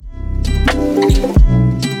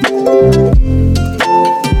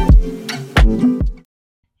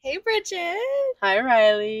Bridget. Hi,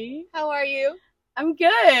 Riley. How are you? I'm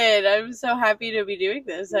good. I'm so happy to be doing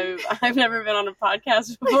this. I've never been on a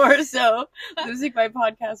podcast before, so losing my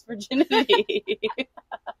podcast virginity.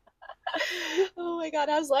 Oh my God,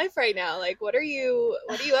 how's life right now? Like, what are you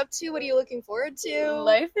up to? What are you looking forward to?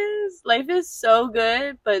 Life is so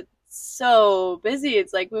good, but so busy.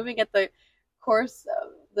 It's like moving at the course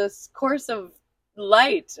of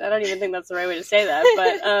light. I don't even think that's the right way to say that,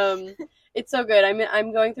 but it's so good.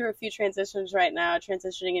 I'm going through a few transitions right now,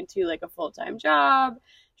 transitioning into like a full-time job,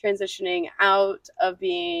 transitioning out of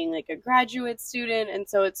being like a graduate student, and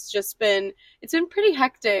so it's been pretty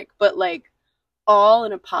hectic, but like all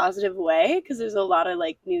in a positive way, because there's a lot of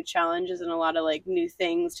like new challenges and a lot of like new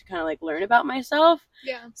things to kind of like learn about myself.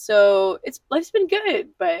 Yeah. So life's been good,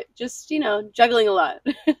 but just, juggling a lot.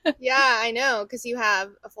 Yeah, I know, because you have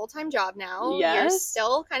a full-time job now. Yes. You're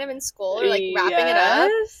still kind of in school or like wrapping it up.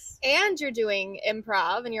 And you're doing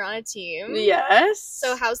improv and you're on a team. Yes.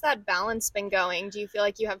 So how's that balance been going? Do you feel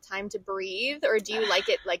like you have time to breathe, or do you like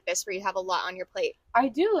it like this where you have a lot on your plate? I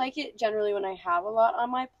do like it generally when I have a lot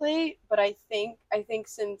on my plate, but I think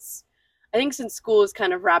since school is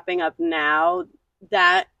kind of wrapping up now,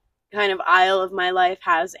 that kind of aisle of my life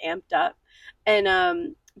has amped up.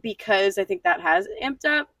 And because I think that has amped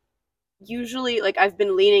up, usually like I've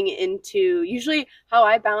been leaning into how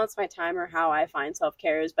I balance my time or how I find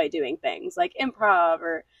self-care is by doing things like improv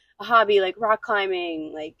or a hobby like rock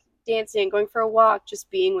climbing, like dancing, going for a walk, just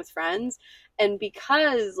being with friends. And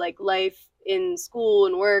because like life in school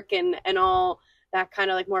and work and all that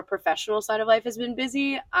kind of like more professional side of life has been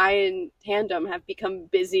busy, I in tandem have become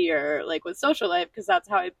busier like with social life, because that's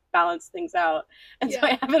how I balance things out. And so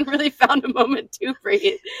I haven't really found a moment to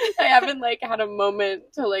breathe. I haven't like had a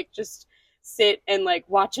moment to like just sit and like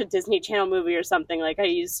watch a Disney Channel movie or something like I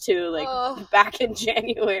used to like back in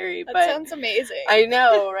January. That but sounds amazing. I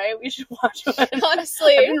know, right? We should watch one.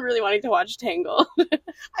 Honestly, I've been really wanting to watch Tangled. I've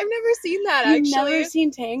never seen that. You've actually never seen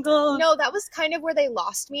Tangled? No, that was kind of where they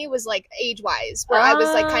lost me, was like age-wise, where I was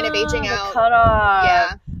like kind of aging out. The cutoff.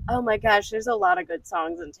 Yeah. Oh my gosh, there's a lot of good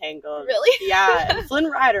songs in Tangled. Really? Yeah, and Flynn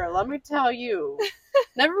Rider, let me tell you,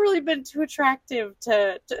 never really been too attracted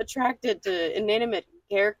to inanimate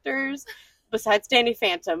characters, besides Danny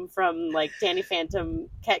Phantom from like Danny Phantom,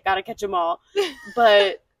 Gotta Catch 'Em All.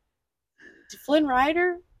 But Flynn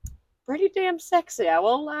Rider, pretty damn sexy, I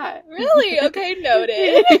won't lie. Really? Okay,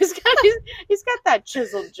 noted. he's got that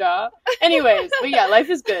chiseled jaw. Anyways, but yeah, life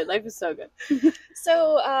is good. Life is so good.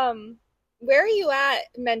 So, where are you at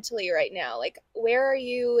mentally right now? Like, where are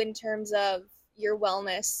you in terms of your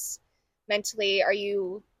wellness mentally?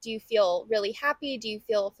 Do you feel really happy? Do you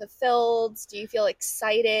feel fulfilled? Do you feel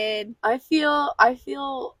excited? I feel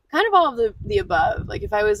kind of all of the above. Like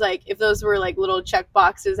if those were like little check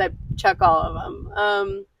boxes, I'd check all of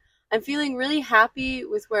them. I'm feeling really happy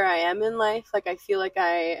with where I am in life. Like I feel like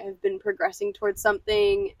I have been progressing towards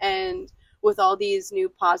something, and with all these new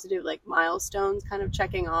positive like milestones kind of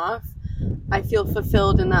checking off, I feel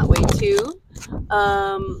fulfilled in that way too.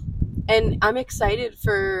 And I'm excited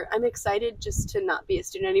just to not be a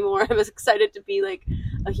student anymore. I'm excited to be like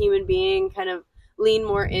a human being, kind of lean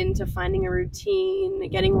more into finding a routine,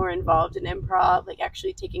 getting more involved in improv, like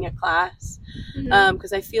actually taking a class.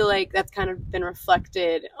 Because I feel like that's kind of been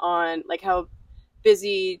reflected on like how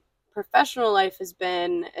busy professional life has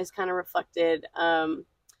been, is kind of reflected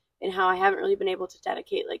in how I haven't really been able to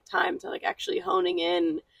dedicate like time to like actually honing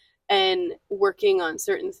in and working on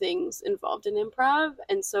certain things involved in improv.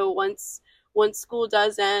 And so once school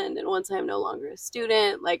does end and once I'm no longer a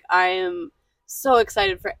student, like I am so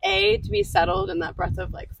excited for to be settled in that breath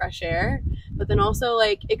of like fresh air, but then also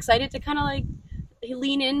like excited to kind of like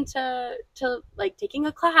lean into like taking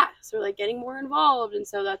a class or like getting more involved. And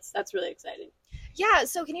so that's really exciting. Yeah,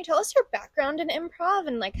 so can you tell us your background in improv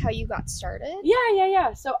and like how you got started?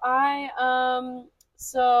 Yeah.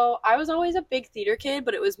 So I was always a big theater kid,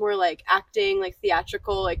 but it was more like acting, like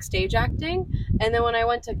theatrical, like stage acting. And then when I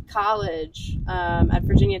went to college at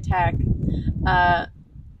Virginia Tech,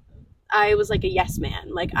 I was like a yes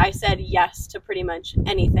man. Like I said yes to pretty much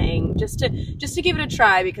anything just to give it a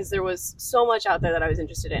try, because there was so much out there that I was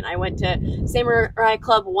interested in. I went to Samurai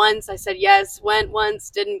Club once. I said yes, went once,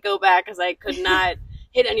 didn't go back because I could not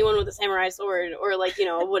hit anyone with a samurai sword, or like,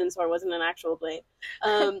 a wooden sword, wasn't an actual blade.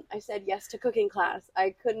 I said yes to cooking class.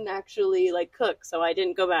 I couldn't actually like cook, so I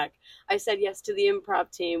didn't go back. I said yes to the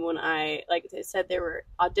improv team when they said there were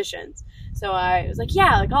auditions. So I was like,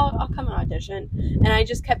 yeah, like I'll come and audition. And I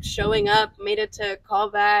just kept showing up, made it to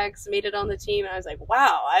callbacks, made it on the team. And I was like,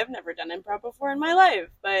 wow, I've never done improv before in my life.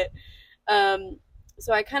 But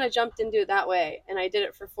so I kind of jumped into it that way, and I did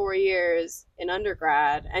it for 4 years in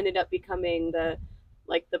undergrad. Ended up becoming the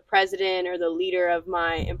president or the leader of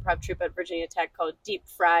my improv troupe at Virginia Tech called Deep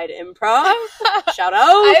Fried Improv. Shout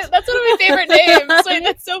out! That's one of my favorite names. Like,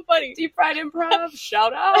 that's so funny. Deep Fried Improv.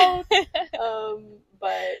 Shout out!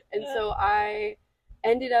 So I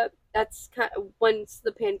ended up. That's kind of, once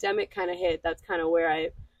the pandemic kind of hit. That's kind of where I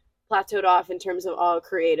plateaued off in terms of all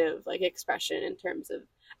creative like expression, in terms of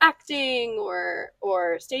acting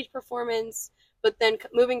or stage performance. But then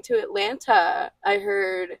moving to Atlanta, I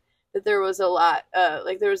heard that there was a lot,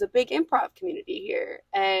 there was a big improv community here,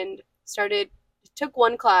 and took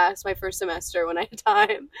one class my first semester when I had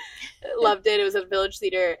time. Loved it. It was a village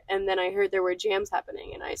theater. And then I heard there were jams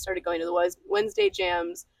happening, and I started going to the Wednesday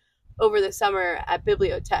jams over the summer at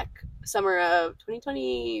Bibliotech, summer of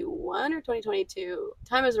 2021 or 2022.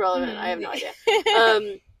 Time is relevant. I have no idea.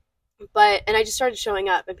 And I just started showing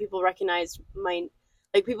up, and people recognized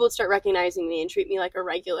people would start recognizing me and treat me like a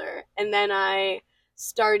regular. And then I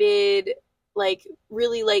started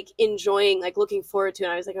really enjoying, looking forward to it.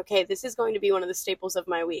 And I was like, okay, this is going to be one of the staples of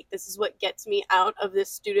my week. This is what gets me out of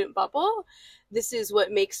this student bubble. This is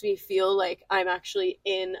what makes me feel like I'm actually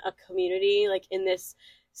in a community, in this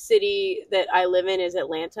city that I live in is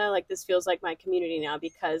Atlanta. This feels like my community now,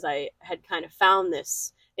 because I had kind of found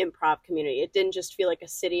this improv community. It didn't just feel like a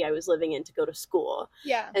city I was living in to go to school.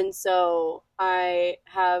 Yeah. And so I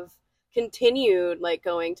have continued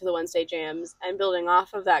going to the Wednesday jams, and building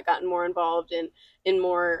off of that, gotten more involved in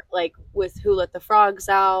more with Who Let the Frogs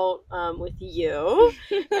Out, with you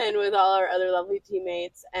and with all our other lovely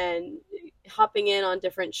teammates, and hopping in on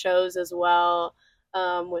different shows as well,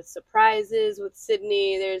 with Surprises with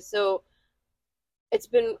Sydney.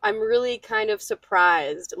 I'm really kind of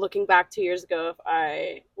surprised looking back 2 years ago. If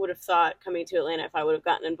I would have thought coming to Atlanta, if I would have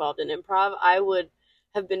gotten involved in improv, I would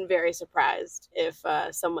have been very surprised if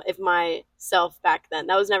myself back then.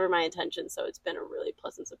 That was never my intention, so it's been a really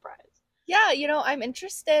pleasant surprise. Yeah,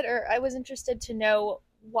 I was interested to know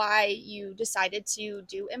why you decided to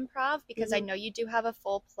do improv, because I know you do have a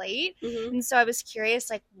full plate. And so I was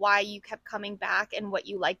curious why you kept coming back and what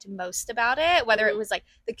you liked most about it, whether it was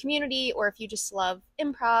the community, or if you just love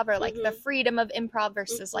improv, or the freedom of improv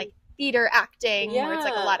versus theater acting, where it's a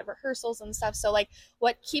lot of rehearsals and stuff. So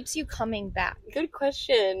what keeps you coming back? Good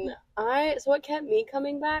question. So what kept me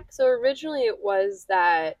coming back? So originally it was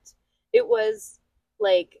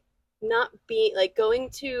not being going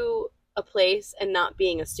to a place and not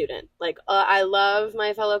being a student. I love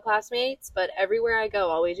my fellow classmates, but everywhere I go,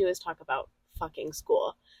 all we do is talk about fucking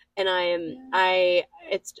school. And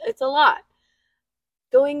it's a lot.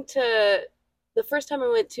 Going to the first time I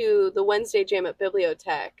went to the Wednesday jam at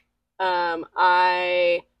Bibliotech,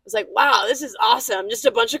 I was like, wow, this is awesome. Just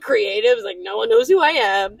a bunch of creatives. No one knows who I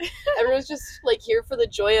am. Everyone's just here for the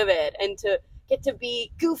joy of it, and to get to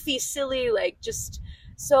be goofy, silly, just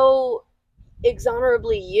so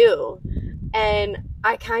exonerably you. And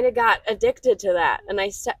I kind of got addicted to that, and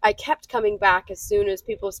I kept coming back as soon as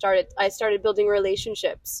I started building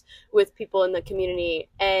relationships with people in the community.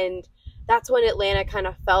 And that's when Atlanta kind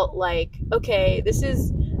of felt okay, this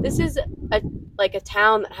is a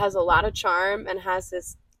town that has a lot of charm and has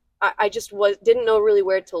this, I just didn't know really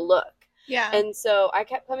where to look. Yeah. And so I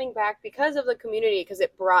kept coming back because of the community, because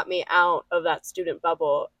it brought me out of that student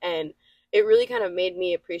bubble, and it really kind of made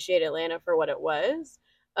me appreciate Atlanta for what it was,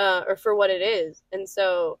 or for what it is. And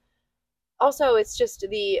so also it's just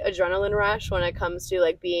the adrenaline rush when it comes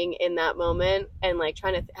to being in that moment, and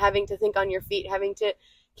having to think on your feet, having to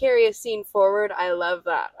carry a scene forward. I love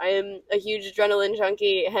that. I am a huge adrenaline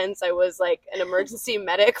junkie, hence I was an emergency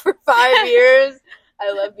medic for 5 years.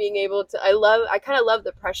 I love being able to, I kind of love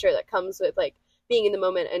the pressure that comes with being in the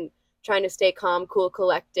moment and trying to stay calm, cool,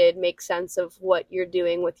 collected, make sense of what you're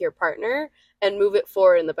doing with your partner, and move it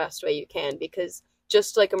forward in the best way you can. Because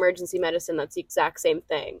just like emergency medicine, that's the exact same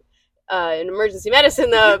thing. In emergency medicine,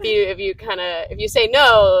 though, if you say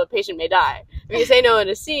no, a patient may die. If you say no in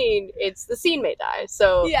a scene, the scene may die.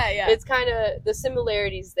 So yeah. It's kind of, the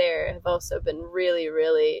similarities there have also been really,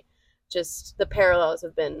 really, just the parallels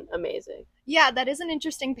have been amazing. Yeah, that is an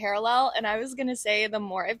interesting parallel. And I was going to say, the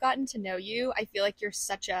more I've gotten to know you, I feel like you're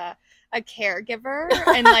such a caregiver,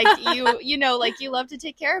 and you love to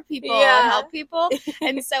take care of people and help people.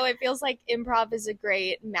 And so it feels like improv is a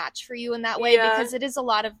great match for you in that way, because it is a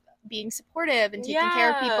lot of being supportive and taking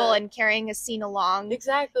care of people and carrying a scene along.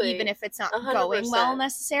 Exactly. Even if it's not 100%. going well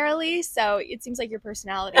necessarily. So it seems like your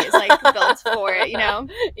personality is built for it,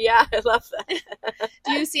 Yeah, I love that.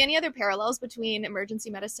 Do you see any other parallels between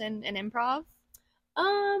emergency medicine and improv?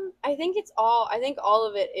 I think all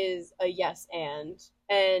of it is a yes and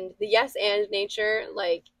the yes and nature,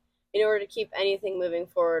 like in order to keep anything moving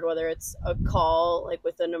forward, whether it's a call like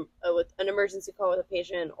with an emergency call with a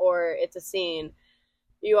patient or it's a scene,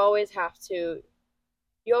 you always have to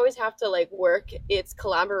like work its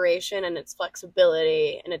collaboration and its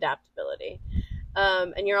flexibility and adaptability.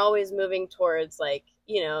 And you're always moving towards like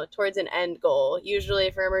towards an end goal.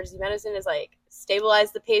 Usually for emergency medicine is like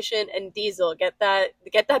stabilize the patient and diesel get that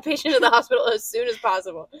patient to the hospital as soon as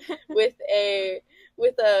possible. With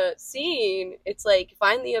a scene, it's like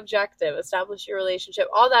find the objective, establish your relationship,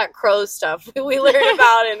 all that crow stuff we learn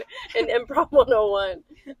about in improv 101.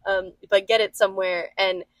 But get it somewhere.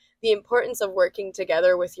 And the importance of working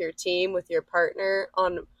together with your team, with your partner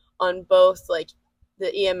on both like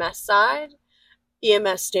the EMS side.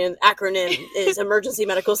 EMS stands acronym is emergency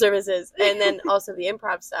medical services, and then also the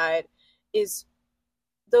improv side is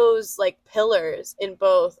those like pillars in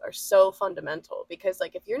both are so fundamental, because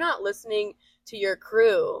like if you're not listening to your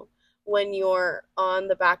crew when you're on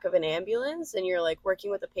the back of an ambulance and you're like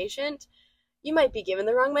working with a patient, you might be given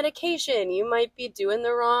the wrong medication, you might be doing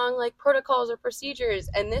the wrong like protocols or procedures,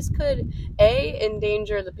 and this could A,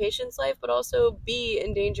 endanger the patient's life, but also B,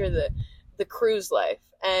 endanger the crew's life.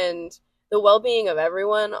 And the well-being of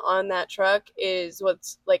everyone on that truck is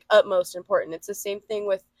what's like utmost important. It's the same thing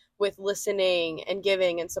with listening and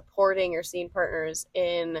giving and supporting your scene partners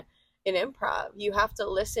in improv. You have to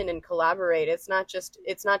listen and collaborate. It's not just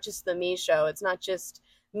the me show. It's not just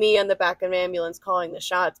me on the back of an ambulance calling the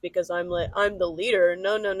shots because I'm the leader.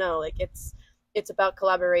 No. Like it's about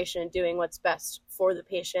collaboration and doing what's best for the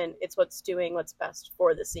patient. It's doing what's best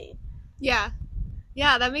for the scene. Yeah.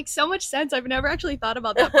 Yeah, that makes so much sense. I've never actually thought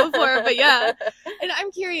about that before, but yeah. And I'm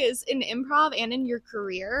curious, in improv and in your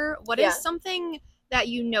career, what is something that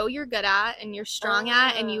you know you're good at and you're strong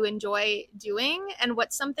at and you enjoy doing, and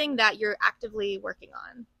what's something that you're actively working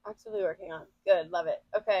on? Actively working on. Good, love it.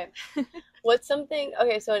 Okay. So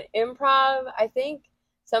in improv, I think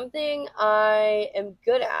something I am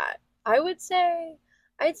good at, I'd say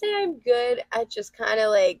I'm good at just kind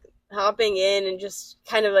of like hopping in and just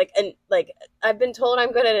kind of like, and like I've been told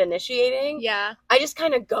I'm good at initiating. Yeah. I just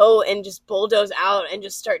kind of go and just bulldoze out and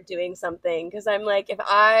just start doing something, because I'm like, if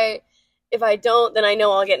I don't, then I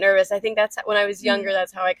know I'll get nervous. I think that's when I was younger,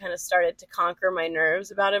 that's how I kind of started to conquer my nerves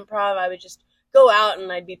about improv. I would just go out and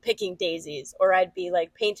I'd be picking daisies, or I'd be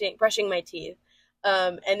like brushing my teeth.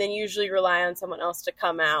 And then usually rely on someone else to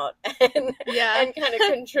come out and kind of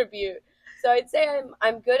contribute. So I'd say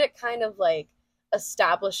I'm good at kind of like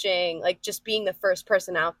establishing, like just being the first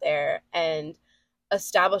person out there and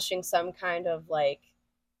establishing some kind of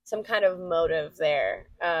motive there.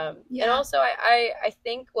 And also I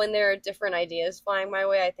think when there are different ideas flying my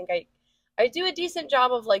way, I think I do a decent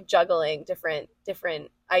job of like juggling different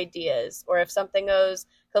ideas, or if something goes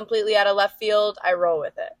completely out of left field, I roll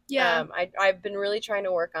with it. Yeah. I've been really trying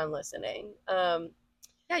to work on listening.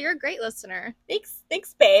 Yeah, you're a great listener. Thanks,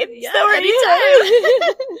 babe. Yeah, so are you.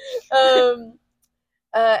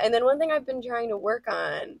 And then one thing I've been trying to work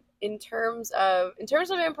on in terms of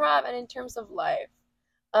improv and in terms of life.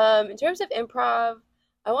 In terms of improv,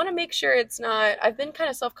 I want to make sure it's not, I've been kind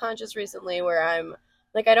of self-conscious recently where I'm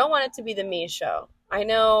like, I don't want it to be the me show. I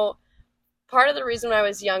know part of the reason when I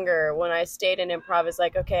was younger, when I stayed in improv, is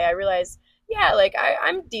like, okay, I realized, yeah, like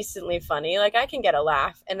I'm decently funny. Like I can get a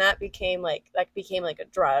laugh. And that became like a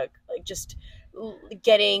drug, like just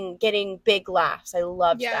getting big laughs. I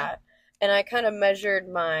loved that. And I kind of measured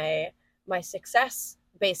my success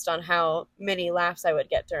based on how many laughs I would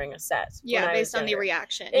get during a set. Yeah, based on the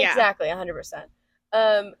reaction. Exactly, 100%.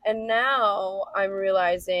 And now I'm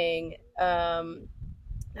realizing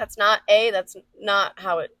that's not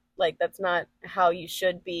how it, like, that's not how you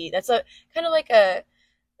should be. That's a kind of like a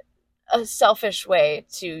selfish way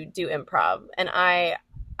to do improv. And I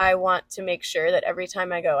want to make sure that every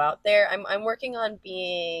time I go out there, I'm working on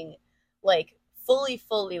being like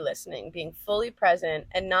fully listening, being fully present,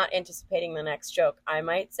 and not anticipating the next joke I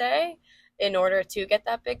might say in order to get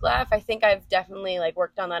that big laugh. I think I've definitely like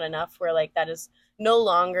worked on that enough where like that is no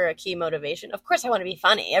longer a key motivation. Of course I want to be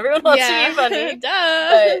funny. Everyone wants to be funny.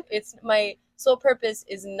 But it's my sole purpose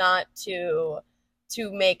is not to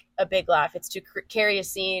make a big laugh. It's to carry a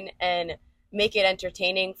scene and make it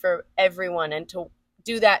entertaining for everyone, and to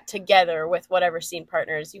do that together with whatever scene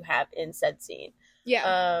partners you have in said scene.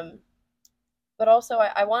 Yeah. But also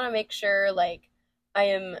I want to make sure like I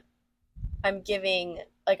am I'm giving,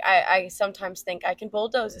 like, I sometimes think I can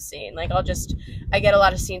bulldoze a scene. Like, I get a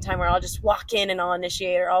lot of scene time where I'll just walk in and I'll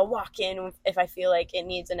initiate, or I'll walk in if I feel like it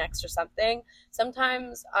needs an extra something.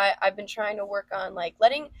 Sometimes I've been trying to work on, like,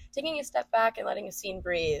 taking a step back and letting a scene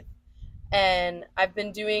breathe. And I've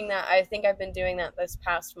been doing that. I think I've been doing that this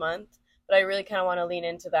past month, but I really kind of want to lean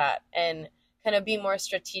into that and kind of be more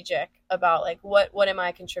strategic about, like, what am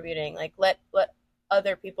I contributing? Like, let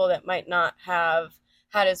other people that might not have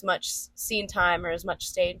had as much scene time or as much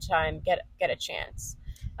stage time get a chance.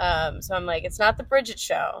 So I'm like, it's not the Bridget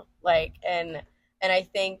show. Like, and I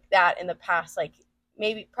think that in the past, like,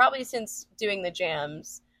 probably since doing the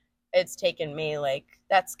jams, it's taken me, like,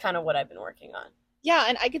 that's kind of what I've been working on. Yeah,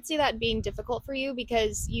 and I could see that being difficult for you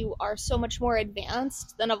because you are so much more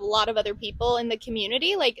advanced than a lot of other people in the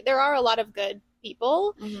community. Like, there are a lot of good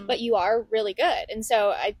people, but you are really good. And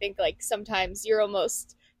so I think, like, sometimes you're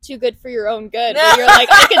almost too good for your own good. Where you're like,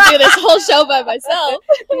 I can do this whole show by myself.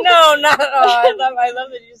 No, not at all. I love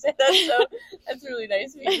that you said that. So that's really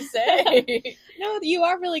nice of you to say. No, you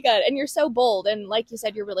are really good, and you're so bold. And like you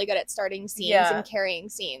said, you're really good at starting scenes and carrying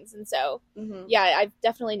scenes. And so, yeah, I've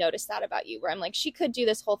definitely noticed that about you. Where I'm like, she could do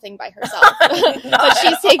this whole thing by herself, but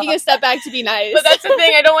she's taking a step back to be nice. But that's the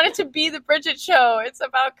thing. I don't want it to be the Bridget show. It's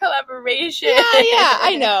about collaboration. Yeah,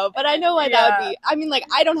 I know, but I know why that would be. I mean, like,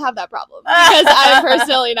 I don't have that problem because I'm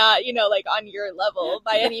personally not, like, on your level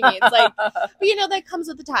by any means. Like, but that comes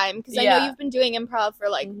with the time, because I know you've been doing improv for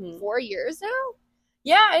like 4 years now.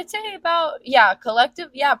 Yeah, I'd say about collective.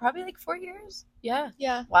 Yeah, probably like 4 years. Yeah.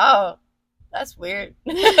 Wow, that's weird.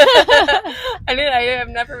 I've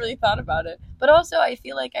never really thought about it, but also I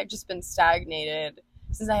feel like I've just been stagnated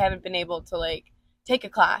since I haven't been able to, like, take a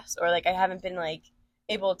class, or, like, I haven't been, like,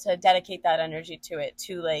 able to dedicate that energy to it,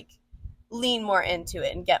 to, like, lean more into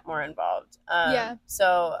it and get more involved.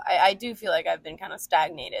 So I do feel like I've been kind of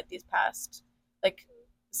stagnated these past, like,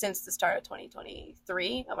 since the start of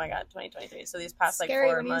 2023. Oh my god, 2023. So these past, scary,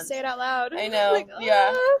 like, 4 when months. you say it out loud. I know. Like,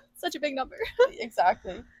 yeah. Such a big number.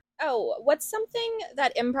 Exactly. Oh, what's something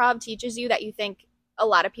that improv teaches you that you think a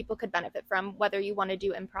lot of people could benefit from, whether you want to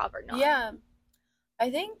do improv or not? Yeah.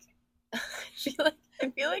 I think I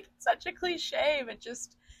feel like it's such a cliche, but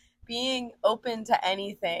just being open to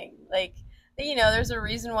anything. Like, there's a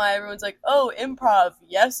reason why everyone's like, oh, improv,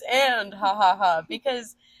 yes, and ha ha ha,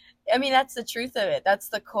 because I mean, that's the truth of it. That's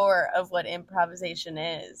the core of what improvisation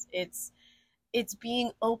is. It's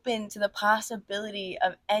being open to the possibility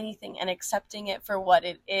of anything and accepting it for what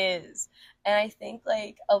it is. And I think,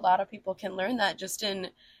 like, a lot of people can learn that just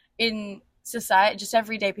in society, just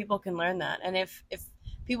everyday people can learn that. And if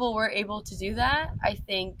people were able to do that, I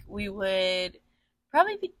think we would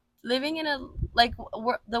probably be living in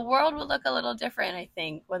the world would look a little different, I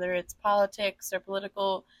think, whether it's politics or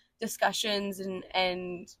political discussions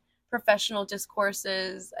and professional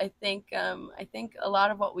discourses. I think a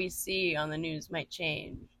lot of what we see on the news might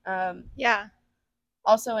change.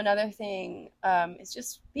 Also, another thing is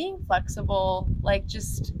just being flexible, like,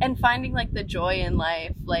 just, and finding, like, the joy in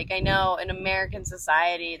life. Like, I know in American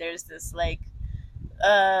society there's this, like,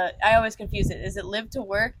 I always confuse it. Is it live to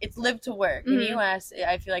work? It's live to work. In the US,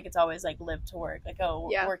 I feel like it's always, like, live to work. Like,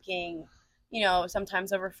 working,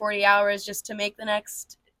 sometimes over 40 hours just to make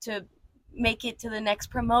it to the next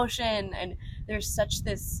promotion. And there's such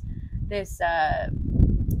this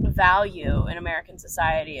value in American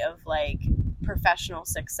society of, like, professional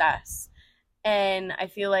success. And I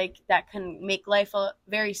feel like that can make life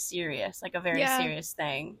very serious, like a very serious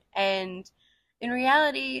thing. And in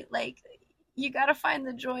reality, like, you got to find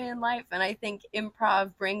the joy in life. And I think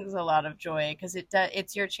improv brings a lot of joy, because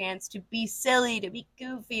it's your chance to be silly, to be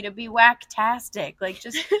goofy, to be whacktastic, like,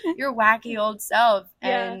 just your wacky old self.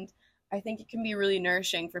 And I think it can be really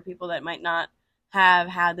nourishing for people that might not have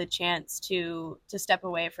had the chance to step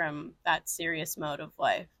away from that serious mode of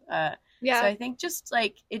life. So I think just,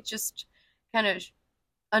 like, it just kind of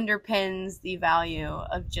underpins the value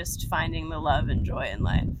of just finding the love and joy in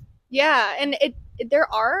life. Yeah, and there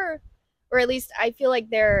are, or at least I feel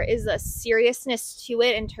like there is a seriousness to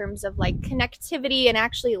it in terms of, like, connectivity and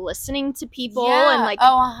actually listening to people. And, like,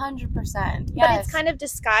 100%. Yes. But it's kind of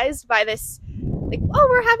disguised by this, like, oh,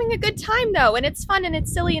 we're having a good time though, and it's fun and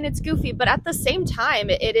it's silly and it's goofy, but at the same time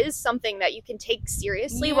it is something that you can take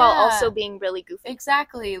seriously while also being really goofy.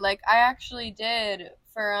 Exactly. Like, I actually did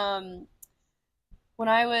for when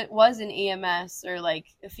I was in EMS, or, like,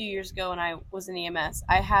 a few years ago when I was in EMS,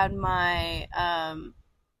 I had my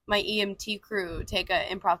my EMT crew take an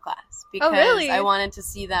improv class, because I wanted to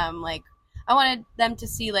see them, like, I wanted them to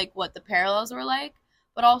see, like, what the parallels were like,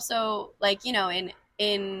 but also, like, in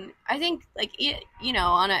in I think like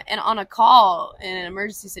on a call in an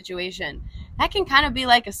emergency situation, that can kind of be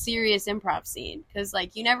like a serious improv scene, because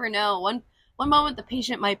like you never know, one moment the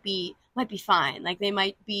patient might be fine, like they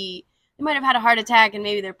might have had a heart attack and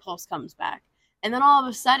maybe their pulse comes back, and then all of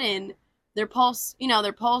a sudden their pulse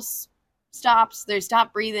stops, they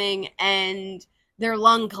stop breathing, and their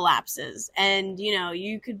lung collapses, and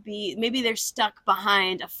you could be, maybe they're stuck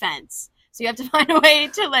behind a fence, so you have to find a way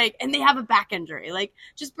to like, and they have a back injury, like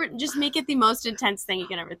just make it the most intense thing you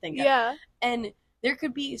can ever think of. Yeah. And there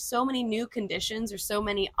could be so many new conditions or so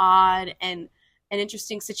many odd and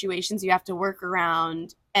interesting situations you have to work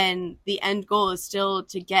around, and the end goal is still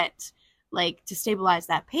to get like to stabilize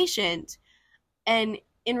that patient. And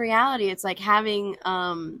in reality, it's like having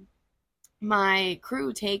my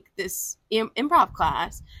crew take this improv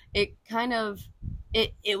class. It kind of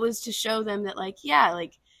it was to show them that like, yeah,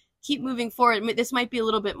 like keep moving forward. This might be a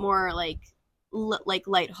little bit more like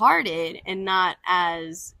lighthearted and not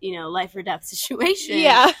as life or death situation.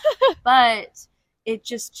 Yeah. But it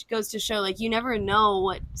just goes to show like you never know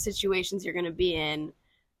what situations you're going to be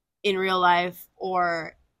in real life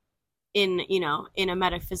or in a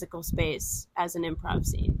metaphysical space as an improv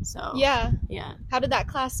scene. So Yeah. yeah. How did that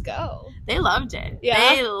class go? They loved it.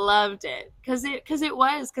 Yeah. They loved it because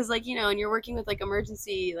like and you're working with like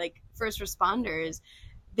emergency like first responders,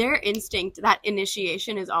 their instinct, that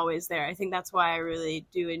initiation is always there. I think that's why I really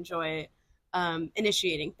do enjoy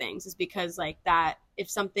initiating things, is because like that, if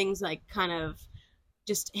something's like kind of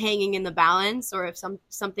just hanging in the balance, or if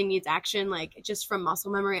something needs action, like just from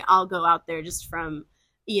muscle memory, I'll go out there just from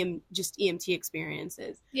EMT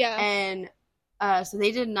experiences. Yeah. And so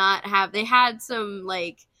they had some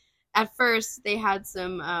like, at first they had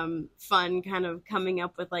some fun kind of coming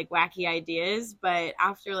up with like wacky ideas, but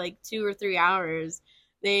after like 2 or 3 hours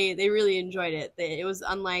they really enjoyed it. It was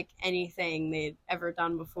unlike anything they'd ever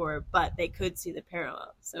done before, but they could see the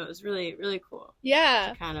parallel, so it was really, really cool.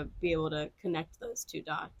 Yeah. To kind of be able to connect those two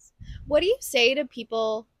dots. What do you say to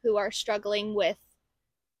people who are struggling with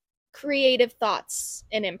creative thoughts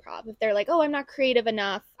in improv? If they're like, oh, I'm not creative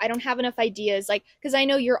enough, I don't have enough ideas, like, because I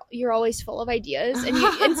know you're always full of ideas, and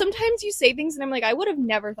and sometimes you say things and I'm like, I would have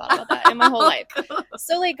never thought about that in my whole life.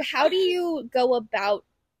 So like, how do you go about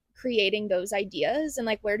creating those ideas, and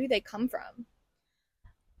like, where do they come from?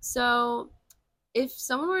 So if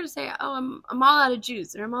someone were to say, oh, I'm all out of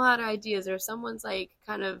juice, or I'm all out of ideas, or if someone's like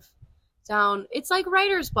kind of down, it's like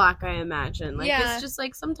writer's block, I imagine. Like, yeah. It's just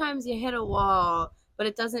like sometimes you hit a wall, but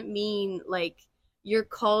it doesn't mean like your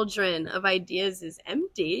cauldron of ideas is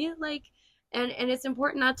empty. Like, and it's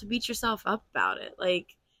important not to beat yourself up about it.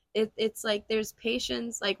 Like it's like there's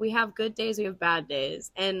patience. Like, we have good days, we have bad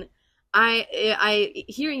days, and I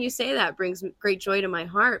hearing you say that brings great joy to my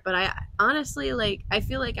heart. But I honestly, like, I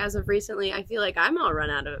feel like as of recently, I feel like I'm all run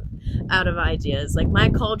out of ideas. Like, my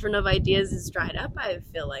cauldron of ideas is dried up, I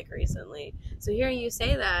feel like, recently. So hearing you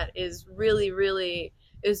say that is really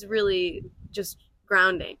just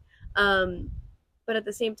grounding. But at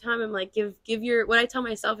the same time, I'm like, give your, what I tell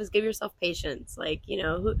myself is give yourself patience. Like,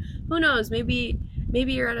 who knows, maybe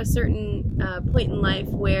you're at a certain point in life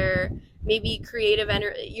where maybe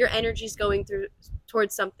your energy is going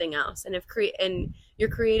towards something else, and and your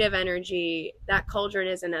creative energy, that cauldron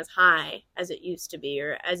isn't as high as it used to be,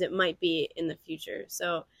 or as it might be in the future.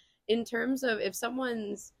 So in terms of, if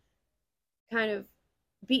someone's kind of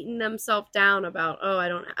beating themselves down about, oh,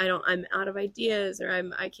 I'm out of ideas, or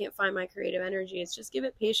I can't find my creative energy, it's just give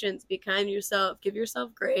it patience, be kind to yourself, give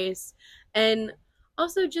yourself grace, and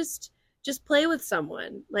also just play with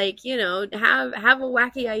someone. Like, have a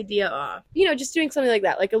wacky idea off, just doing something like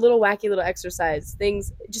that, like a little wacky little exercise,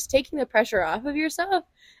 things, just taking the pressure off of yourself,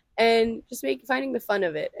 and just finding the fun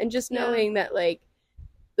of it, and just knowing that like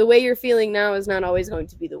the way you're feeling now is not always going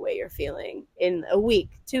to be the way you're feeling in a week,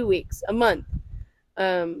 2 weeks, a month.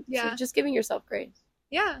 So just giving yourself grace.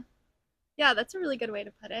 Yeah, that's a really good way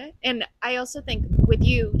to put it. And I also think with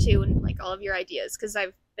you too, and like all of your ideas, because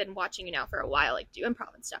I've been watching you now for a while, like do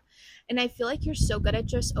improv and stuff, and I feel like you're so good at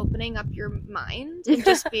just opening up your mind and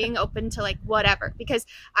just being open to like whatever. Because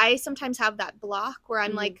I sometimes have that block where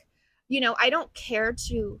I'm like, I don't care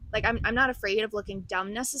to, like, I'm not afraid of looking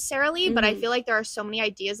dumb necessarily, but I feel like there are so many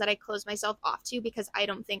ideas that I close myself off to, because I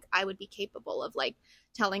don't think I would be capable of like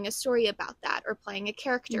telling a story about that, or playing a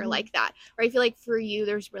character like that. Or I feel like for you,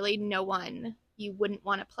 there's really no one you wouldn't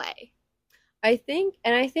want to play. I think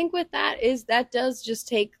with that does just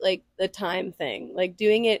take like the time thing, like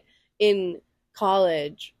doing it in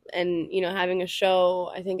college and, having a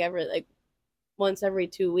show, I think once every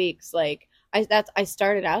 2 weeks, like I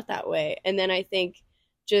started out that way. And then I think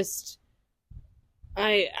just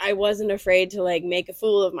I wasn't afraid to like make a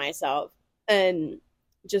fool of myself and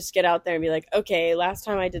just get out there and be like, okay, last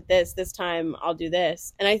time I did this time I'll do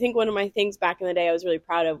this. And I think one of my things back in the day I was really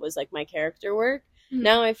proud of was like my character work. Mhm.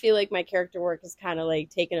 Now I feel like my character work is kind of like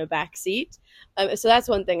taken a back seat. So that's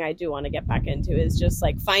one thing I do want to get back into is just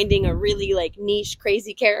like finding a really like niche,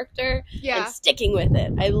 crazy character Yeah. and sticking with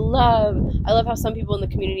it. I love how some people in the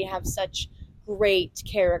community have such great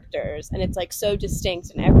characters and it's like so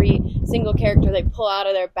distinct, and every single character they pull out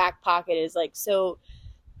of their back pocket is like so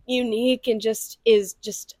unique and just is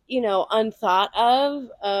just, you know, unthought of.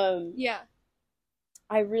 Yeah.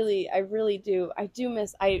 I really do. I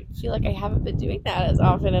feel like I haven't been doing that as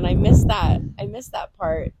often, and I miss that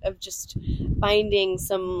part of just finding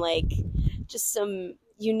some like just some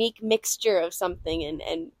unique mixture of something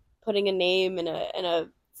and putting a name and a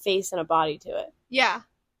face and a body to it. Yeah.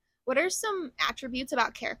 What are some attributes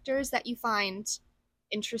about characters that you find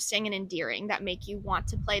interesting and endearing that make you want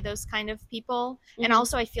to play those kind of people? Mm-hmm. And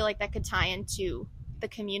also I feel like that could tie into the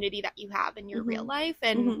community that you have in your real life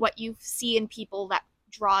and what you see in people that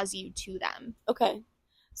draws you to them. Okay.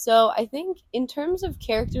 So I think in terms of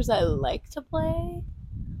characters I like to play,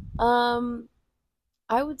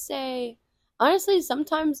 I would say honestly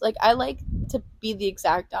sometimes like I like to be the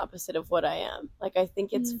exact opposite of what I am. Like I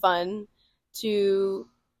think it's fun to,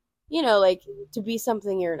 you know, like to be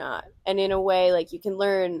something you're not. And in a way like you can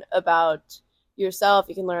learn about yourself,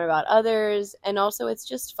 you can learn about others, and also it's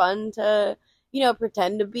just fun to, you know,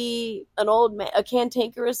 pretend to be an old man, a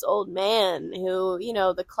cantankerous old man who, you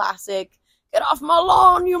know, the classic, get off my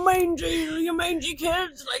lawn, you mangy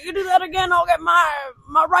kids. Like, you do that again, I'll get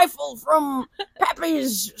my rifle from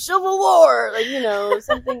Pappy's Civil War. Like, you know,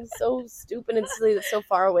 something so stupid and silly that's so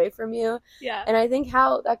far away from you. Yeah. And I think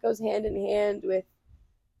how that goes hand in hand with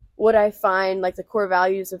what I find, like, the core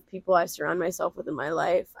values of people I surround myself with in my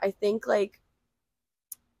life. I think, like,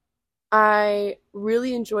 I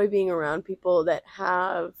really enjoy being around people that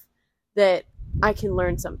I can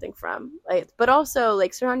learn something from, like, but also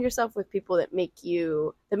like surround yourself with people that make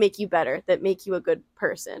you better, that make you a good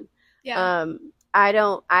person. Yeah.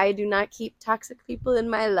 I do not keep toxic people in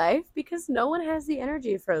my life because no one has the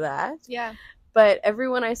energy for that. Yeah. But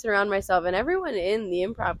everyone I surround myself and everyone in the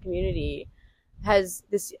improv community has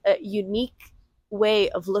this unique way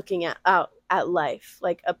of looking at life,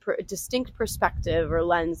 like a distinct perspective or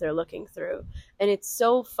lens they're looking through, and it's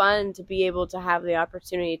so fun to be able to have the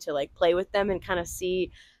opportunity to like play with them and kind of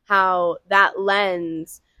see how that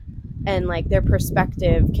lens and like their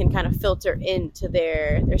perspective can kind of filter into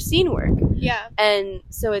their scene work. Yeah. And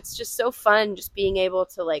so it's just so fun just being able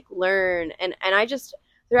to like learn, and I just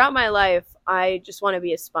throughout my life I just want to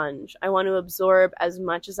be a sponge. I want to absorb as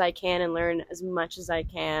much as I can and learn as much as I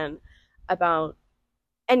can about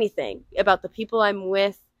anything, about the people I'm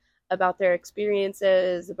with, about their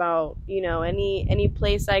experiences, about, you know, any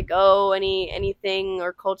place I go, anything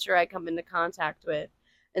or culture I come into contact with.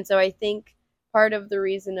 And so I think part of the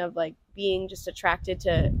reason of like being just attracted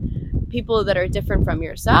to people that are different from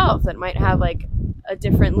yourself, that might have like a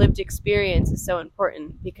different lived experience, is so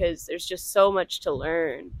important because there's just so much to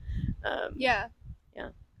learn. Yeah.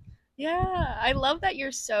 Yeah, I love that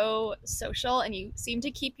you're so social and you seem to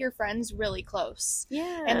keep your friends really close.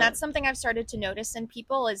 Yeah. And that's something I've started to notice in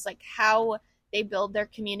people is like how they build their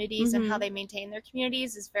communities and how they maintain their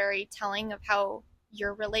communities is very telling of how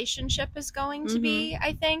your relationship is going to be,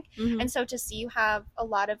 I think. And so to see you have a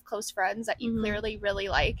lot of close friends that you clearly really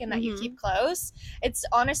like and that you keep close, it's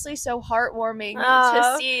honestly so heartwarming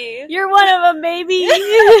to see. You're one of them, baby.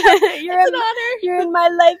 It's an honor. You're in my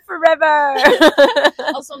life forever.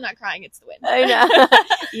 Also, I'm not crying, it's the wind. I know.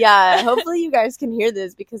 Yeah, hopefully you guys can hear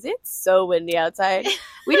this because it's so windy outside.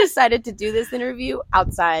 We decided to do this interview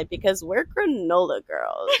outside because we're granola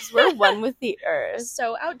girls. We're one with the earth.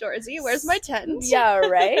 So outdoorsy. Where's my tent? Yeah,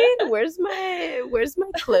 right? Where's my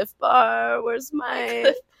Cliff Bar? Where's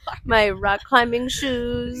my rock climbing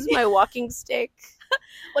shoes? My walking stick?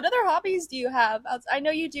 What other hobbies do you have? I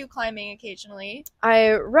know you do climbing occasionally.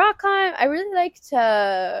 I rock climb. I really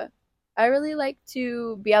like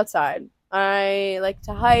to be outside. I like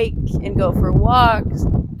to hike and go for walks.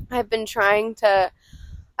 I've been trying to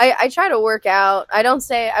I try to work out. I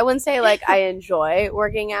wouldn't say like I enjoy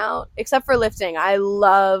working out, except for lifting. I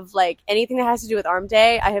love like anything that has to do with arm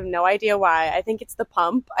day. I have no idea why. I think it's the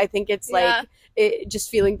pump. I think it's like just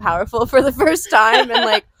feeling powerful for the first time, and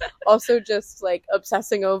like also just like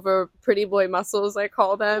obsessing over pretty boy muscles, I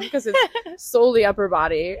call them, because it's solely upper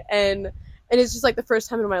body, and it's just like the first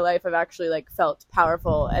time in my life I've actually like felt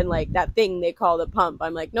powerful, and like that thing they call the pump.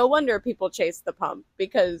 I'm like, no wonder people chase the pump,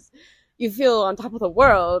 because you feel on top of the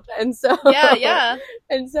world. And so yeah.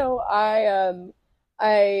 And so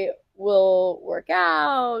I will work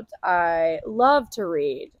out. I love to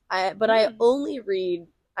read. But Mm.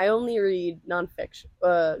 I only read nonfiction.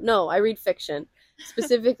 No, I read fiction,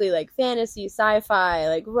 specifically like fantasy, sci-fi,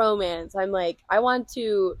 like romance. I'm like, I want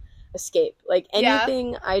to escape. Like Yeah.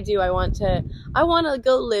 anything I do, I want to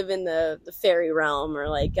go live in the fairy realm, or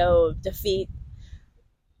like go defeat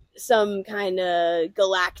some kind of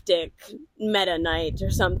galactic meta knight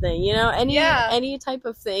or something, you know, Yeah. any type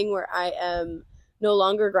of thing where I am no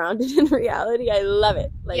longer grounded in reality. I love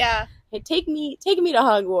it. Like, Yeah. hey, take me to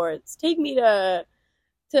Hogwarts, take me to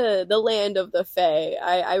the land of the Fae.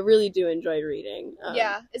 I really do enjoy reading.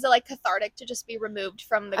 Yeah. Is it like cathartic to just be removed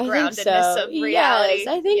from the I think groundedness so. of Yes, reality?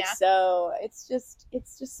 I think Yeah. so. It's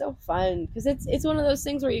just so fun because it's one of those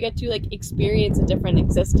things where you get to like experience a different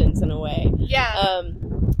existence in a way. Yeah.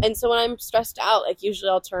 And so when I'm stressed out, like usually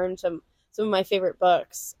I'll turn to some of my favorite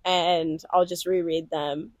books and I'll just reread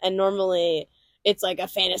them. And normally it's like a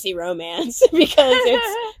fantasy romance because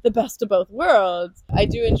it's the best of both worlds. I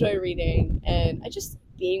do enjoy reading and I just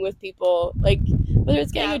being with people, like whether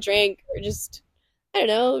it's getting Yeah. a drink or just I don't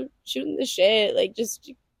know, shooting the shit, like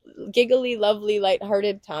just giggly, lovely,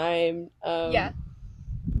 lighthearted time. Yeah.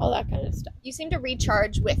 All that kind of stuff. You seem to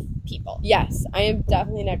recharge with people. Yes, I am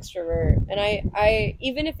definitely an extrovert, and I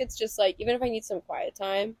even if it's just like even if I need some quiet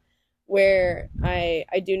time, where I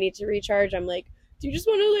do need to recharge, I'm like, do you just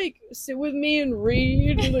want to like sit with me and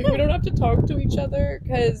read? Like we don't have to talk to each other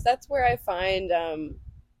because that's where I find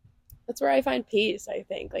peace. I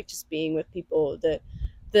think like just being with people.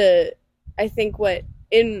 The I think what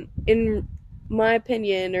in my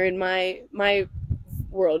opinion or in my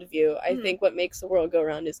worldview, I Mhm. think what makes the world go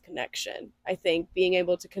round is connection. I think being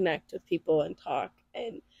able to connect with people and talk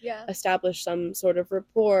and Yeah. establish some sort of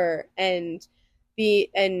rapport and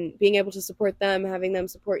being able to support them, having them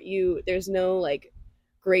support you. There's no like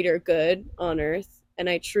greater good on earth, and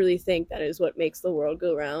I truly think that is what makes the world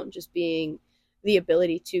go round. Just being the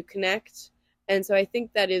ability to connect, and so I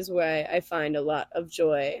think that is why I find a lot of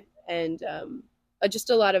joy and just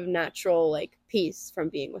a lot of natural like peace from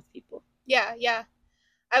being with people. Yeah. Yeah.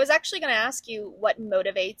 I was actually going to ask you what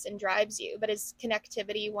motivates and drives you, but is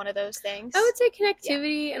connectivity one of those I things? would say Yeah.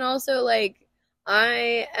 connectivity and also like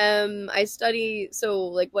I study so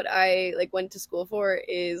like what I like went to school for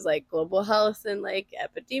is like global health and like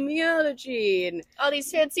epidemiology and All these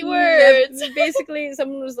fancy yeah, words. basically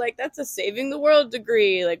someone was like that's a saving the world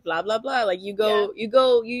degree like blah blah blah like Yeah.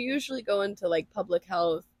 you usually go into like public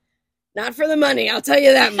health not for the money, I'll tell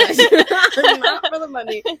you that much. Not for the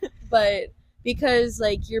money, but because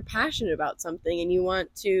like you're passionate about something and you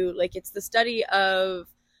want to like it's the study of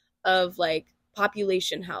like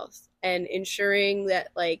population health and ensuring that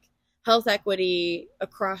like health equity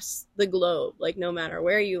across the globe, like no matter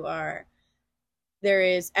where you are, there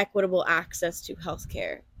is equitable access to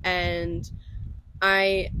healthcare. And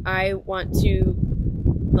I want to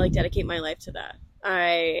like dedicate my life to that.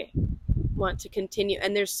 I want to continue,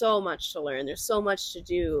 and there's so much to learn. There's so much to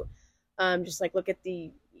do. Just like look at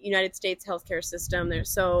the United States healthcare system.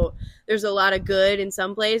 There's a lot of good in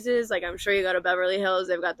some places. Like I'm sure you go to Beverly Hills,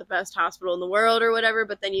 they've got the best hospital in the world or whatever.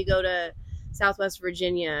 But then you go to Southwest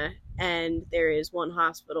Virginia, and there is one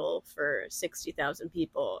hospital for 60,000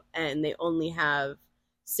 people, and they only have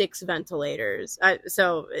 6 ventilators.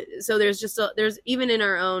 So there's even in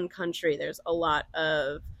our own country, there's a lot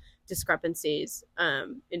of discrepancies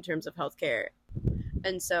in terms of healthcare,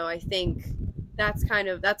 and so I think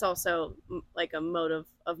that's also like a motive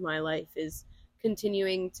of my life is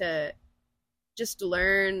continuing to just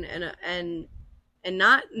learn and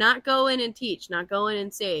not go in and teach, not go in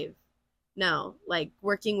and save. No, like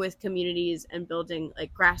working with communities and building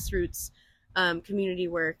like grassroots community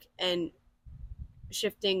work and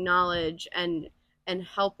shifting knowledge and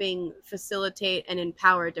helping facilitate and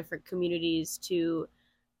empower different communities to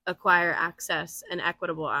acquire access and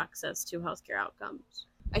equitable access to healthcare outcomes.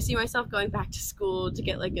 I see myself going back to school to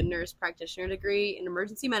get like a nurse practitioner degree in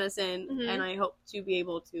emergency medicine, and I hope to be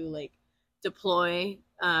able to like deploy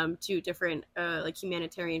to different like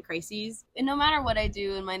humanitarian crises. And no matter what I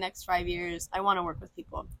do in my next 5 years, I want to work with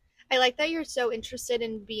people. I like that you're so interested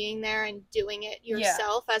in being there and doing it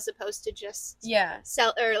yourself as opposed to just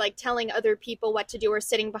sell or like telling other people what to do or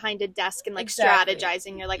sitting behind a desk and like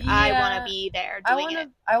strategizing. You're like, I want to be there doing it.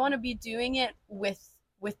 I want to be doing it with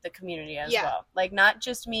the community as well. Like not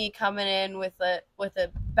just me coming in with a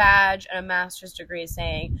badge and a master's degree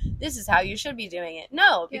saying this is how you should be doing it.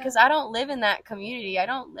 No, because I don't live in that community. I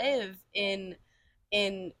don't live in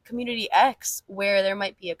community X where there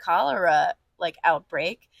might be a cholera like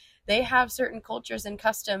outbreak. They have certain cultures and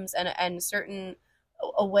customs and certain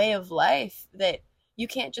a way of life that you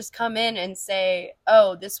can't just come in and say,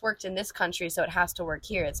 oh, this worked in this country, so it has to work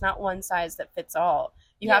here. It's not one size that fits all.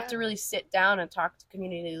 You have to really sit down and talk to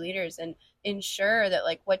community leaders and ensure that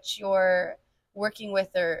like what you're working with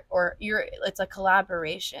or it's a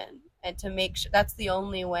collaboration, and to make sure that's the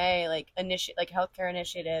only way like healthcare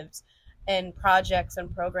initiatives and projects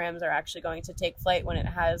and programs are actually going to take flight, when it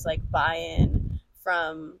has like buy-in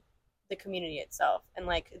from the community itself, and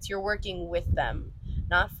like you're working with them,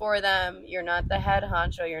 not for them. You're not the head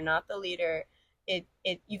honcho, you're not the leader. You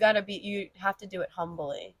have to do it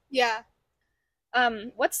humbly. Yeah.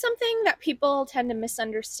 What's something that people tend to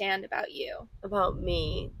misunderstand about you? About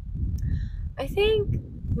me? I think,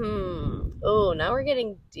 oh, now we're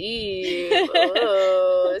getting deep.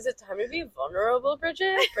 Oh, is it time to be vulnerable,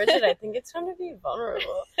 Bridget? Bridget, I think it's time to be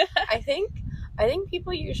vulnerable. I think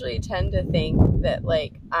people usually tend to think that,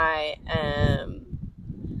 like, I am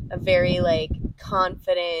a very, like,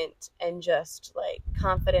 confident and just, like,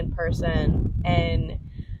 confident person, and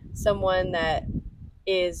someone that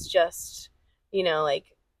is just, you know, like,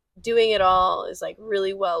 doing it all, is, like,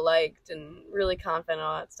 really well liked and really confident and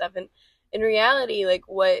all that stuff. And in reality, like,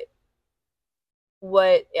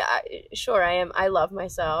 sure, I love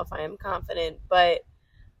myself, I am confident, but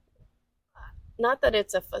not that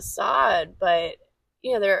it's a facade, but,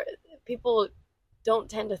 you know, people don't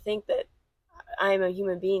tend to think that I'm a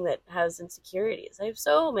human being that has insecurities. I have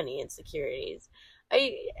so many insecurities.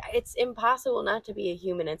 It's impossible not to be a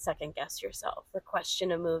human and second guess yourself or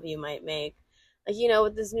question a move you might make. Like, you know,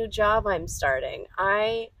 with this new job I'm starting,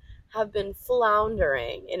 I have been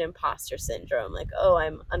floundering in imposter syndrome. Like, oh,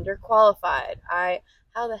 I'm underqualified.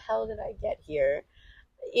 How the hell did I get here?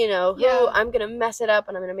 You know, I'm going to mess it up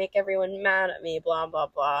and I'm going to make everyone mad at me, blah, blah,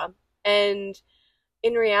 blah. And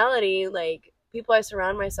in reality, like, people I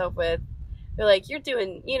surround myself with, they're like, you're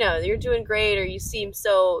doing great, or you seem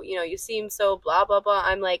so blah, blah, blah.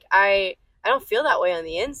 I'm like, I don't feel that way on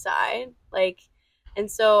the inside. Like, and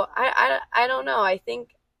so I don't know. I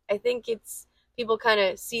think it's, people kind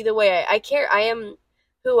of see the way I care. I am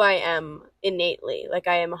who I am innately. Like,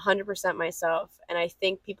 I am 100% myself. And I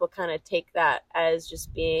think people kind of take that as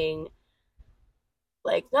just being,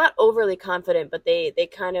 like, not overly confident, but they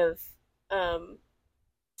kind of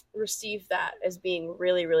receive that as being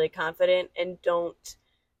really, really confident, and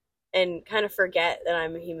kind of forget that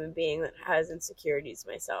I'm a human being that has insecurities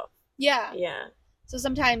myself. Yeah. Yeah. So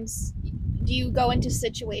sometimes, do you go into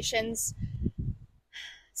situations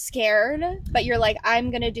scared, but you're like,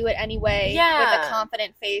 I'm gonna do it anyway, with a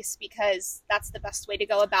confident face, because that's the best way to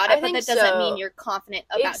go about it, but that doesn't mean you're confident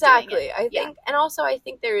about doing it. I think, and also I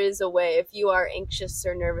think there is a way, if you are anxious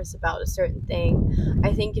or nervous about a certain thing,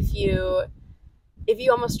 I think if you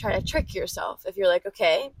almost try to trick yourself, if you're like,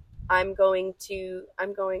 okay, I'm going to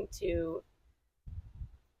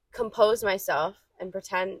compose myself and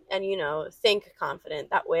pretend and, you know, think confident,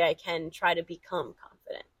 that way I can try to become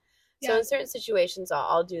confident. So in certain situations,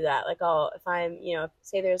 I'll do that. Like, if I'm, you know,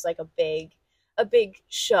 say there's like a big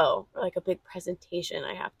show or like a big presentation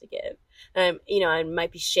I have to give, and I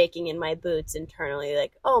might be shaking in my boots internally,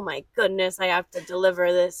 like, oh my goodness, I have to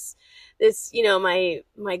deliver this, you know, my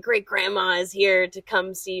great grandma is here to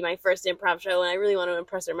come see my first improv show, and I really want to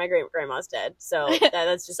impress her. My great grandma's dead, so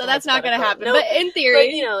that's just so that's not going to happen. Nope. But in theory,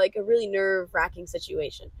 but, you know, like a really nerve-wracking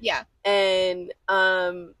situation. Yeah. And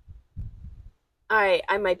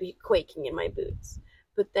I might be quaking in my boots.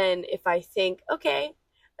 But then if I think, okay,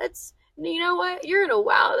 you know what? You're going to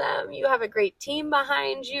wow them. You have a great team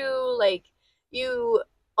behind you. Like, you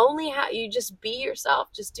just be yourself.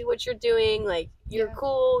 Just do what you're doing. Like, you're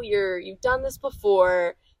cool. You've done this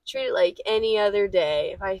before. Treat it like any other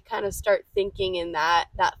day. If I kind of start thinking in that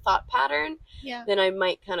thought pattern, then I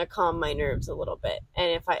might kind of calm my nerves a little bit.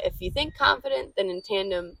 And if you think confident, then in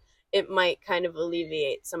tandem, it might kind of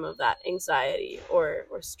alleviate some of that anxiety or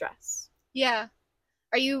stress. Yeah.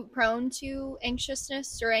 Are you prone to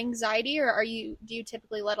anxiousness or anxiety, or do you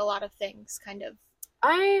typically let a lot of things kind of?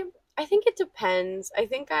 I think it depends. I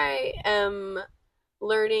think I am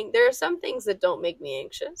learning. There are some things that don't make me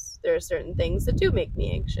anxious. There are certain things that do make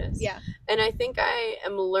me anxious. Yeah. And I think I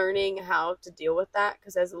am learning how to deal with that,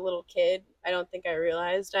 because as a little kid, I don't think I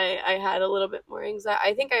realized I had a little bit more anxiety.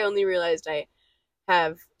 I think I only realized I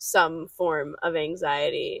have some form of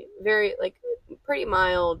anxiety, very, like, pretty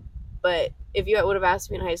mild. But if you would have asked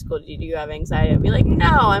me in high school, do you have anxiety, I'd be like, no,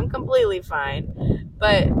 I'm completely fine.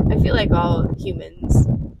 But I feel like all humans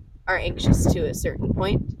are anxious to a certain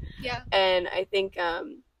point. Yeah. And I think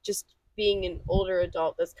just being an older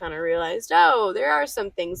adult that's kind of realized, oh, there are some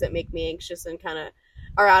things that make me anxious and kind of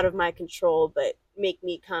are out of my control, but make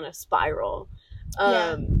me kind of spiral.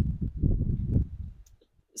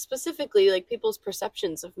 specifically like people's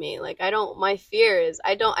perceptions of me. Like my fear is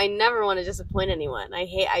I never want to disappoint anyone.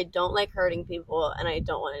 I don't like hurting people, and I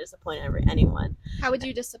don't want to disappoint anyone. How would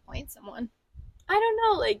you disappoint someone? I don't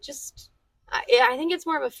know, like just I think it's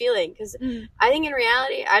more of a feeling, because I think in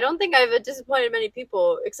reality I don't think I've disappointed many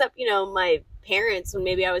people, except, you know, my parents when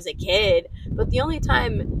maybe I was a kid. But the only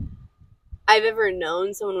time I've ever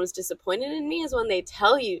known someone was disappointed in me is when they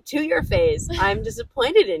tell you to your face, I'm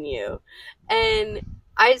disappointed in you. And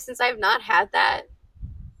since I've not had that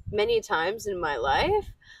many times in my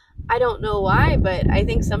life, I don't know why, but I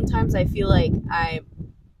think sometimes I feel like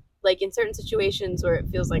like in certain situations where it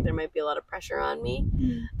feels like there might be a lot of pressure on me,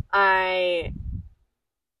 I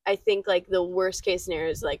think like the worst case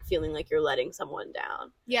scenario is like feeling like you're letting someone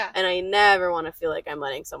down. Yeah. And I never want to feel like I'm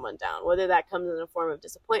letting someone down, whether that comes in the form of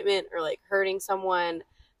disappointment or like hurting someone.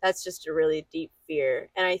 That's just a really deep fear.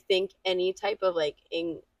 And I think any type of like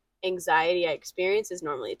anxiety I experience is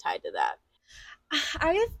normally tied to that.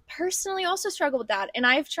 I've personally also struggled with that, and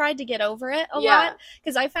I've tried to get over it a lot,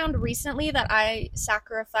 because I found recently that I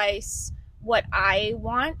sacrifice what I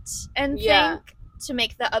want and think to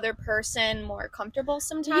make the other person more comfortable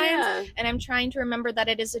sometimes. And I'm trying to remember that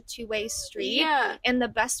it is a two-way street, and the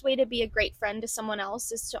best way to be a great friend to someone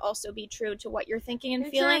else is to also be true to what you're thinking and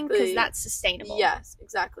feeling, because that's sustainable. Yes,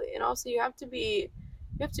 exactly. And also you have to be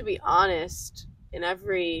honest in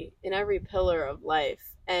every pillar of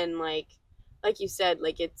life, and like you said,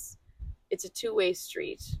 like it's a two-way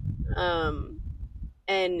street,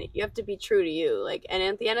 and you have to be true to you. Like, and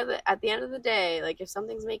at the end of the day, like if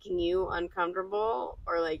something's making you uncomfortable,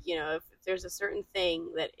 or like, you know, if there's a certain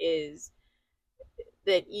thing that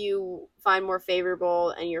you find more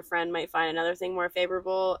favorable, and your friend might find another thing more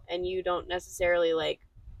favorable, and you don't necessarily like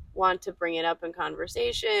want to bring it up in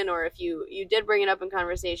conversation, or if you did bring it up in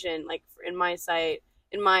conversation, like for my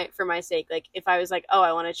sake, like if I was like, oh,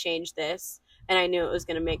 I want to change this, and I knew it was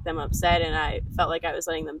going to make them upset, and I felt like I was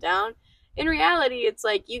letting them down, in reality, it's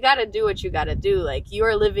like, you got to do what you got to do. Like, you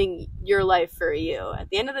are living your life for you. At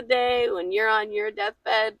the end of the day, when you're on your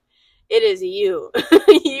deathbed, it is you.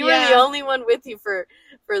 You are the only one with you for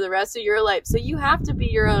the rest of your life. So you have to be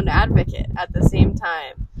your own advocate at the same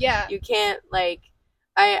time. Yeah. You can't, like,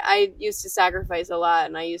 I used to sacrifice a lot,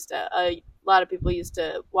 and a lot of people used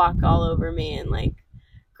to walk all over me, and like,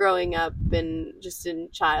 growing up and just in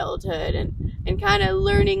childhood, and kind of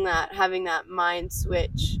learning that, having that mind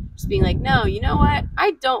switch, just being like, no, you know what,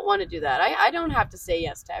 I don't want to do that. I don't have to say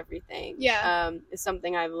yes to everything. Is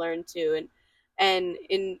something I've learned too, and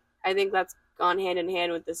I think that's gone hand in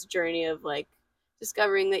hand with this journey of like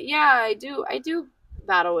discovering that I do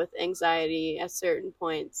battle with anxiety at certain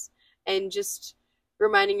points, and just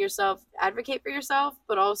reminding yourself, advocate for yourself,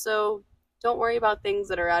 but also don't worry about things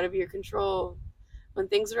that are out of your control. When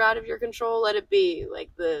things are out of your control, let it be.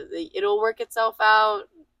 Like it'll work itself out.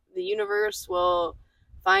 The universe will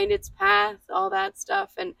find its path, all that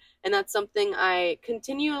stuff. And that's something I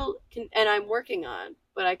and I'm working on,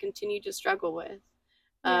 but I continue to struggle with.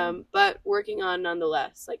 But working on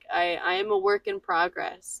nonetheless. Like I am a work in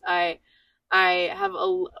progress. I have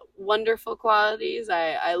wonderful qualities.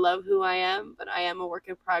 I love who I am, but I am a work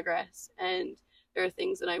in progress. And there are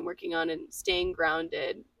things that I'm working on, and staying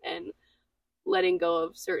grounded and letting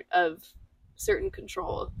go of certain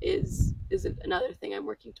control is another thing I'm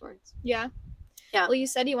working towards. Yeah. Well, you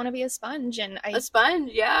said you want to be a sponge, and a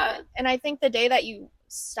sponge. And I think the day that you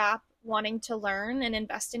stop wanting to learn and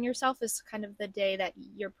invest in yourself is kind of the day that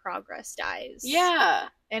your progress dies. Yeah.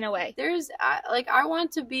 In a way. I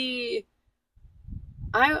want to be,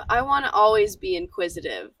 I want to always be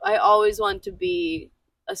inquisitive. I always want to be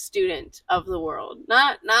a student of the world,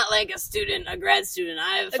 not like a grad student.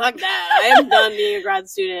 Fuck that. I am done being a grad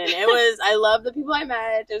student. I love the people I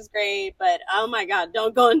met. It was great, but oh my god,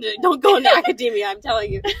 don't go into academia. I'm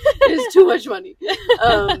telling you, it is too much money.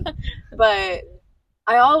 But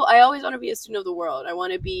I always want to be a student of the world. I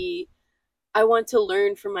want to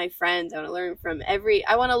learn from my friends. I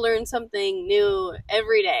want to learn something new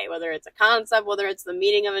every day, whether it's a concept, whether it's the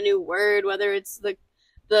meaning of a new word, whether it's the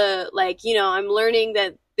like, you know, I'm learning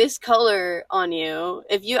that this color on you,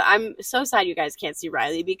 I'm so sad you guys can't see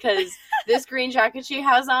Riley, because this green jacket she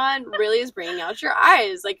has on really is bringing out your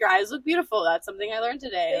eyes. Like, your eyes look beautiful. That's something I learned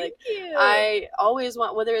today. Thank you. I always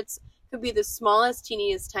want, whether could be the smallest,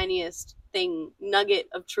 teeniest, tiniest thing, nugget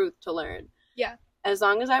of truth to learn. Yeah. As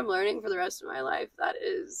long as I'm learning for the rest of my life, that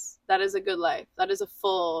is a good life. That is a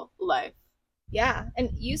full life. Yeah. And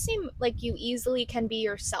you seem like you easily can be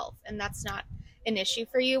yourself, and that's not an issue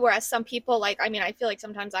for you, whereas some people, I feel like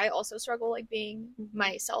sometimes I also struggle like being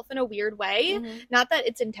myself in a weird way. Not that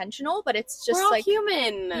it's intentional, but it's just, we're all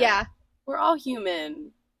human. Yeah, we're all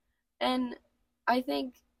human. And I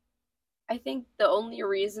think the only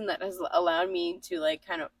reason that has allowed me to like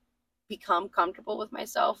kind of become comfortable with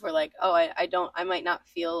myself, or like, oh, I might not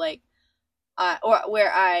feel like or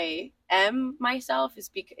where I am myself, is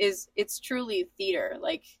because it's truly theater.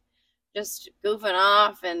 Like, just goofing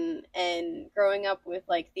off and growing up with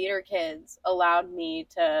like theater kids allowed me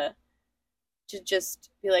to just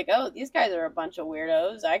be like, oh, these guys are a bunch of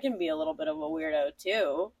weirdos. I can be a little bit of a weirdo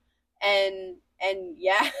too. And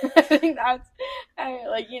yeah, I think that's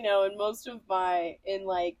like, you know, in most of my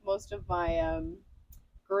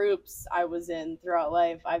groups I was in throughout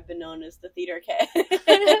life, I've been known as the theater kid,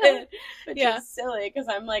 which Yeah. is silly because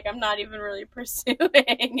I'm not even really pursuing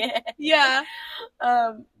it. Yeah.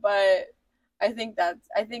 But I think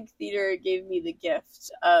theater gave me the gift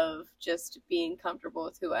of just being comfortable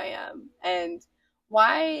with who I am. And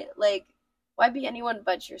why be anyone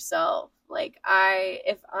but yourself? Like,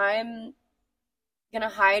 if I'm gonna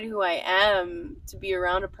hide who I am to be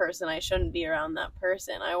around a person, I shouldn't be around that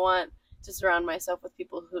person. I want to surround myself with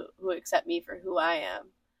people who accept me for who I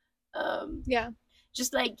am. Yeah.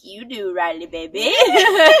 Just like you do, Riley, baby.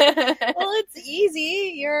 Well, it's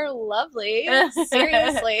easy. You're lovely.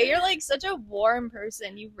 Seriously. You're like such a warm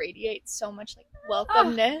person. You radiate so much like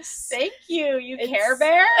welcomeness. Thank you, Care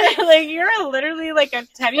Bear. Like, you're literally like a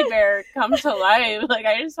teddy bear come to life. Like,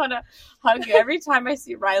 I just want to hug you every time I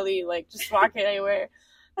see Riley, like, just walking anywhere.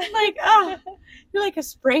 I'm like, oh, you're like a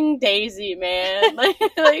spring daisy, man. Like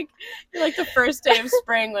you're like the first day of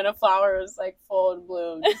spring when a flower is like full in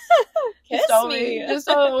bloom. Kiss me. Just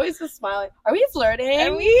always a smiling. Are we flirting?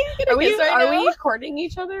 Are we courting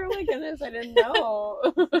each other? Oh my goodness, I didn't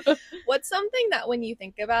know. What's something that when you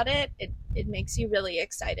think about it makes you really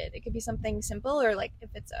excited? It could be something simple, or like if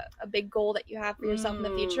it's a big goal that you have for yourself in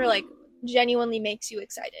the future, like genuinely makes you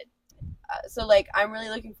excited. So like, I'm really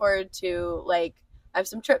looking forward to, like, I have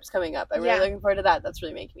some trips coming up. I'm really looking forward to that. That's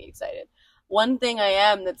really making me excited. One thing I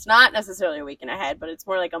am that's not necessarily a weekend ahead, but it's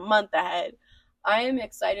more like a month ahead. I am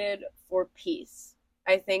excited for peace.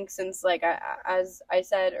 I think since, like, as I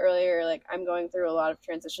said earlier, like, I'm going through a lot of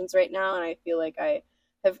transitions right now, and I feel like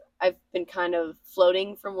I've been kind of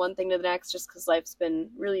floating from one thing to the next just because life's been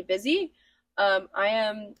really busy. I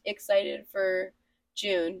am excited for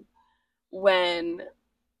June, when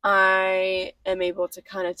I am able to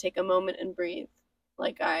kind of take a moment and breathe.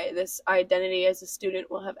 Like, this identity as a student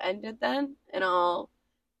will have ended then, and I'll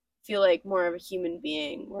feel like more of a human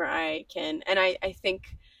being, where I can, and I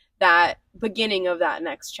think that beginning of that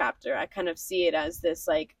next chapter, I kind of see it as this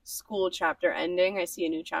like school chapter ending. I see a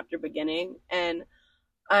new chapter beginning, and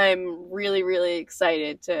I'm really, really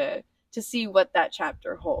excited to see what that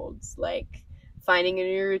chapter holds. Like, finding a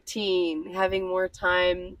new routine, having more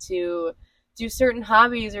time to do certain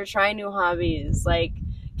hobbies or try new hobbies, like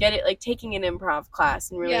taking an improv class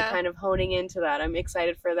and really kind of honing into that. I'm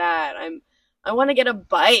excited for that. I want to get a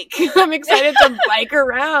bike. I'm excited to bike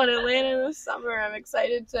around Atlanta in the summer. I'm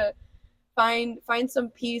excited to find some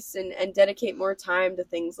peace and dedicate more time to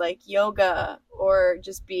things like yoga or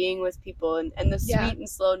just being with people and the sweet and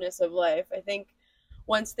slowness of life. I think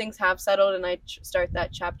once things have settled and I start that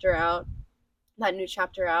new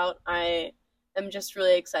chapter out, I am just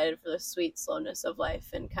really excited for the sweet slowness of life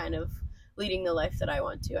and kind of leading the life that I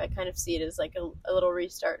want to. I kind of see it as like a little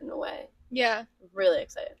restart in a way. Yeah. I'm really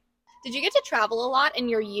excited. Did you get to travel a lot in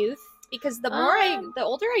your youth? Because the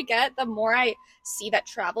older I get, the more I see that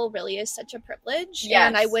travel really is such a privilege. Yes.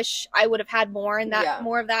 And I wish I would have had more of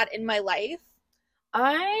that in my life.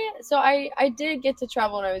 I did get to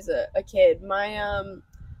travel when I was a kid.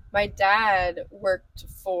 My dad worked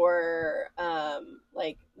for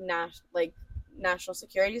national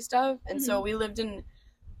security stuff, and so we lived in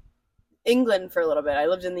England for a little bit. I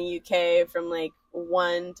lived in the UK from like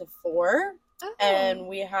 1 to 4. Oh. And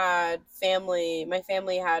we had family. My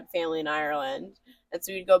family had family in Ireland, and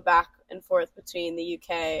so we'd go back and forth between the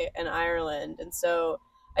UK and Ireland. And so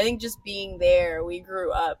I think just being there, we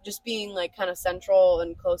grew up just being like kind of central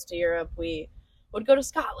and close to Europe. We would go to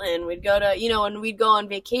Scotland. We'd go to, when we'd go on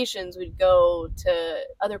vacations, we'd go to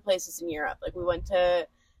other places in Europe. Like, we went to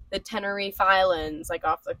the Tenerife Islands, like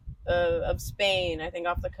off of Spain, I think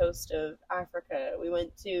off the coast of Africa. We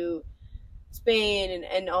went to Spain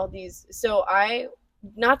and all these. So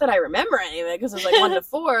not that I remember any of it because it was like 1 to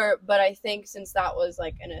 4, but I think since that was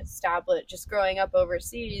like an established, just growing up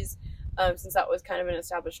overseas, since that was kind of an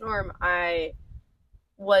established norm, I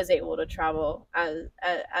was able to travel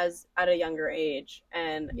as at a younger age,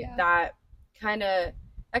 and that kind of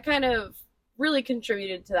really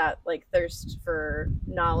contributed to that like thirst for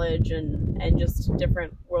knowledge and just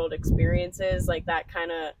different world experiences, like that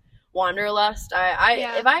kind of wanderlust.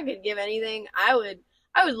 If I could give anything, I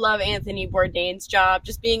I would love Anthony Bourdain's job,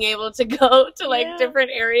 just being able to go to like Yeah.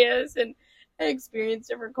 different areas and experience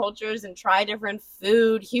different cultures and try different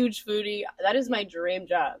food. Huge foodie. That is my dream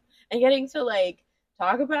job. And getting to like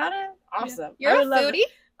talk about it, awesome. You're I a would love it. foodie?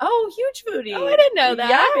 Oh, huge foodie. Oh, I didn't know that.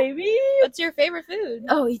 Yeah, baby. What's your favorite food?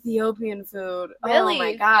 Oh, Ethiopian food. Really? Oh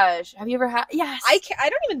my gosh. Have you ever had? Yes. I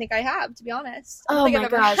don't even think I have, to be honest. I don't Oh think my I've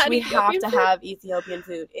ever gosh, had we have Ethiopian to food. have Ethiopian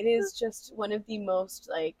food. It is just one of the most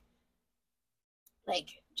like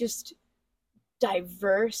just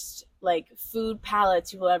diverse like food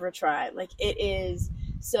palettes you will ever try. Like it is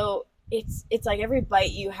so it's like every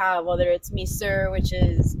bite you have, whether it's misur, which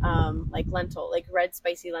is like lentil, like red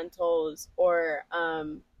spicy lentils, or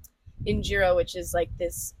injera, which is like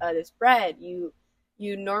this bread. You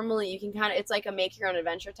normally you can kind of, it's like a make your own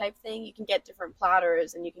adventure type thing. You can get different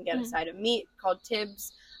platters and you can get a side of meat called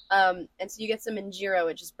tibs, and so you get some injera,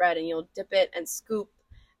 which is bread, and you'll dip it and scoop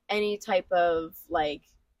any type of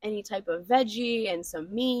veggie and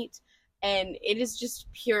some meat, and it is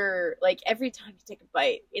just pure, like every time you take a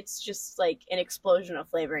bite it's just like an explosion of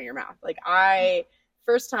flavor in your mouth. Like I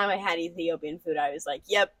first time I had Ethiopian food, I was like,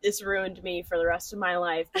 yep, this ruined me for the rest of my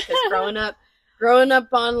life, because growing up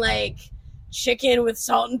on like chicken with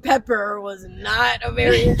salt and pepper was not a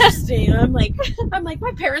very interesting. I'm like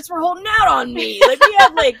my parents were holding out on me. Like we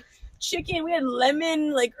had like chicken, we had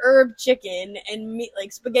lemon like herb chicken and meat,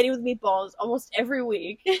 like spaghetti with meatballs almost every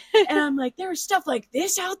week. And I'm like, there was stuff like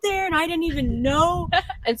this out there and I didn't even know.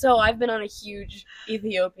 And so I've been on a huge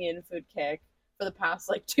Ethiopian food kick for the past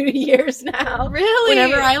like 2 years now. Really?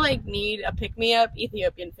 Whenever I like need a pick me up,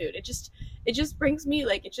 Ethiopian food. It just brings me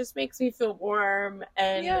like, it just makes me feel warm,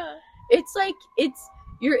 and Yeah. it's like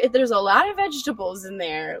there's a lot of vegetables in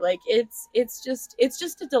there. Like it's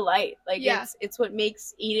just a delight. Like Yeah. it's what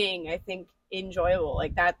makes eating, I think, enjoyable.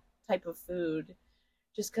 Like that type of food,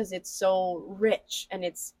 just because it's so rich and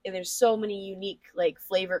there's so many unique like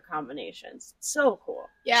flavor combinations. It's so cool.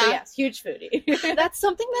 Yeah. So yes, huge foodie. That's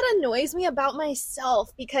something that annoys me about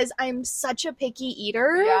myself, because I'm such a picky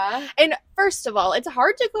eater. Yeah. And first of all, it's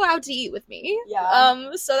hard to go out to eat with me.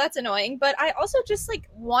 Yeah. So that's annoying. But I also just like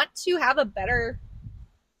want to have a better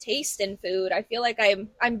taste in food. I feel like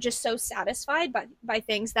I'm just so satisfied by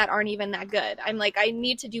things that aren't even that good. I'm like, I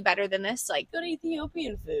need to do better than this. Like, Good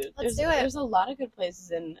Ethiopian food. Let's do it. There's a lot of good places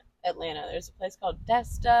in Atlanta. There's a place called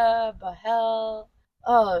Desta, Bahel.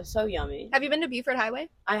 Oh, so yummy. have you been to Buford Highway?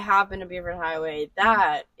 I have been to Beaver Highway.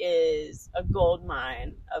 That is a gold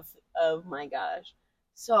mine of my gosh.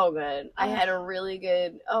 So good. I had a really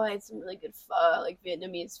good, I had some really good pho, like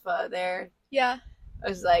Vietnamese pho there. Yeah. I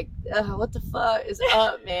was like, what the fuck is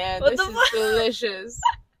up, man? What This the is fuck? delicious.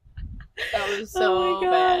 That was so Oh my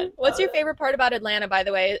God. bad. What's your favorite part about Atlanta, by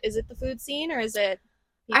the way? Is it the food scene or is it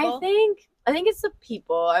people? I think it's the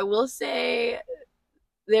people. I will say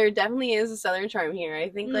there definitely is a southern charm here. I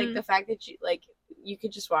think like the fact that you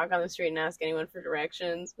could just walk on the street and ask anyone for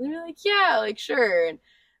directions, and they're like, yeah, like sure. And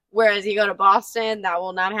whereas you go to Boston, that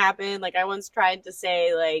will not happen. Like I once tried to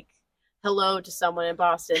say like hello to someone in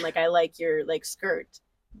Boston, like I like your like skirt.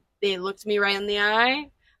 They looked me right in the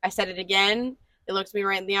eye. I said it again. They looked me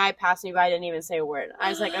right in the eye, passed me by, didn't even say a word. I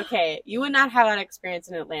was like, okay, you would not have that experience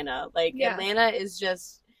in Atlanta. Like Yeah. Atlanta is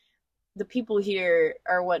just, the people here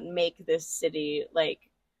are what make this city like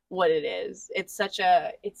what it is. It's such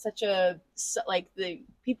a like the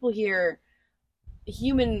people here,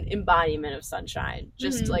 human embodiment of sunshine,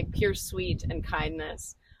 just like pure sweet and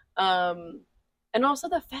kindness. And also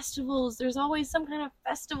the festivals. There's always some kind of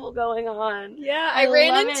festival going on. Yeah, I ran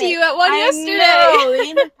love into it. you at one yesterday. know, the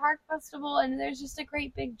Eden Park Festival, and there's just a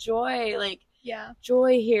great big joy, like Yeah.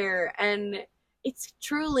 joy here, and it's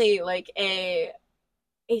truly like a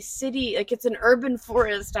city, like it's an urban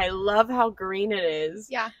forest. I love how green it is.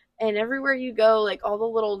 Yeah. And everywhere you go, like all the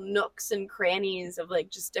little nooks and crannies of like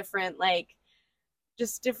just different like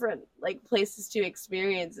places to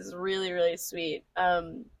experience is really, really sweet.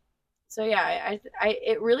 So yeah, I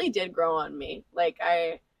it really did grow on me. Like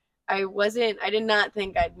I did not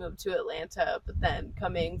think I'd move to Atlanta, but then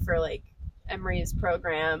coming for like Emory's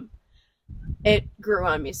program, it grew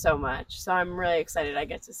on me so much. So I'm really excited I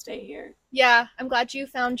get to stay here. Yeah, I'm glad you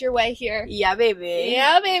found your way here. Yeah, baby.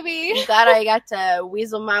 Yeah, baby. I'm glad I got to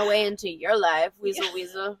weasel my way into your life.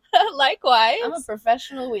 Weasel. Likewise. I'm a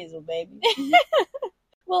professional weasel, baby.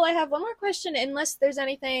 Well, I have one more question, unless there's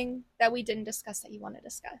anything that we didn't discuss that you want to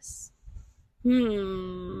discuss.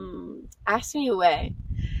 Ask me away.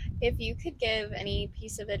 If you could give any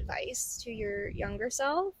piece of advice to your younger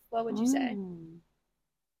self, what would you say?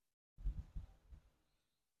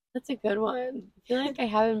 That's a good one. I feel like I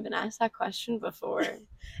haven't been asked that question before.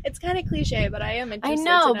 It's kind of cliche, but I am I interested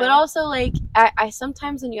know, to but know. also like I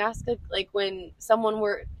sometimes when you ask like when someone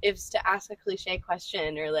is to ask a cliche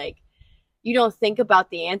question, or like you don't think about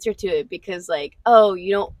the answer to it because like, oh,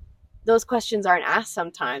 you don't, those questions aren't asked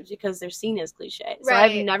sometimes because they're seen as cliche. So I've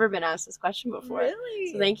Right. never been asked this question before.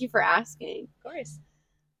 Really? So thank you for asking. Of course.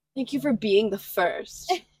 Thank you for being the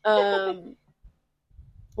first.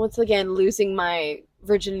 Once again, losing my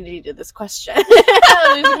virginity to this question.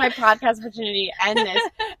 Losing my podcast virginity and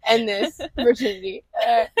this virginity.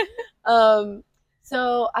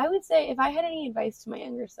 So I would say if I had any advice to my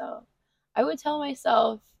younger self, I would tell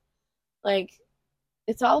myself, like,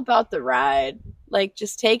 it's all about the ride. Like,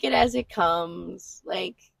 just take it as it comes.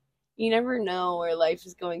 Like, you never know where life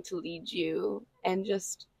is going to lead you, and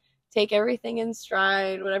just take everything in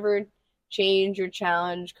stride. Whatever change or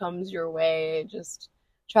challenge comes your way, just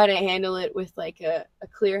try to handle it with like a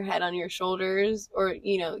clear head on your shoulders, or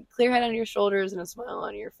clear head on your shoulders and a smile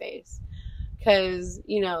on your face, because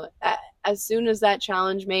as soon as that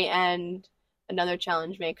challenge may end, another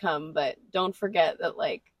challenge may come. But don't forget that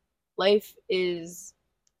like life is,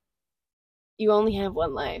 you only have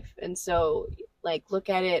one life, and so like look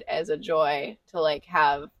at it as a joy to like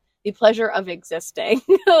have the pleasure of existing.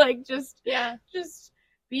 Like just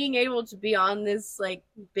being able to be on this like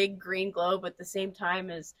big green globe at the same time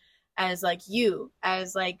as like you,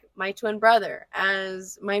 as like my twin brother,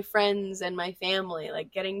 as my friends and my family, like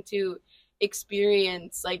getting to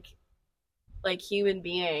experience like human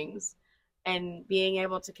beings and being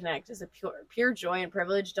able to connect is a pure joy and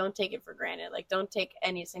privilege. Don't take it for granted. Like, don't take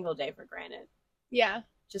any single day for granted. Yeah.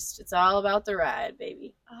 Just, it's all about the ride,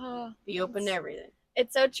 baby. Oh, be open to everything.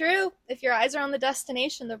 It's so true. If your eyes are on the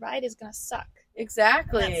destination, the ride is gonna suck.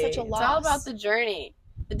 Exactly. And that's such a loss. It's all about the journey.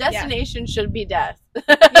 The destination should be death. Yeah.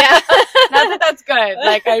 Not that that's good.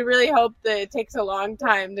 Like, I really hope that it takes a long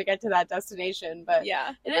time to get to that destination, but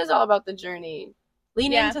yeah, it is all about the journey.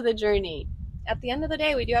 Lean into the journey. At the end of the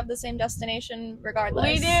day, we do have the same destination regardless.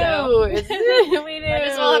 We do. So we do. Might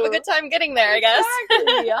as well have a good time getting there, I guess.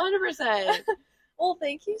 Exactly. 100%. Well,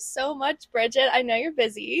 thank you so much, Bridget. I know you're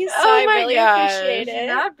busy, so I really appreciate it.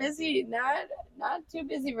 Not busy, not too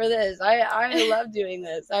busy for this. I love doing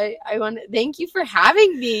this. I want to thank you for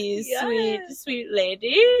having me, sweet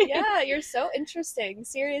lady. Yeah, you're so interesting.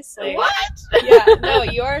 Seriously. What? Yeah, no,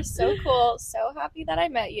 you are so cool. So happy that I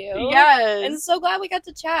met you. Yes. And so glad we got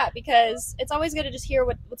to chat, because it's always good to just hear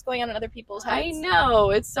what's going on in other people's heads. I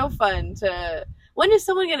know. It's so fun to... When is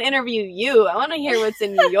someone going to interview you? I want to hear what's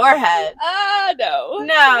in your head. No.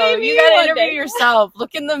 No, maybe you got to interview day. yourself.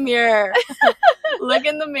 Look in the mirror. Look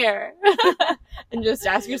in the mirror. And just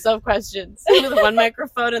ask yourself questions with one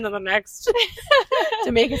microphone and then the next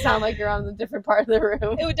to make it sound like you're on a different part of the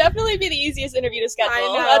room. It would definitely be the easiest interview to schedule. I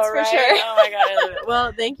know, that's for right? sure. Oh my God, I love it.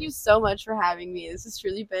 Well, thank you so much for having me. This has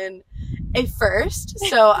truly been a first,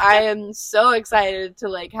 so I am so excited to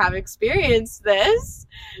like have experienced this,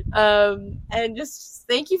 and just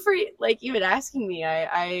thank you for like even asking me.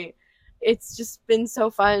 I it's just been so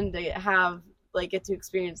fun to have get to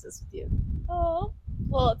experience this with you. Oh,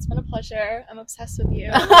 well, it's been a pleasure. I'm obsessed with you.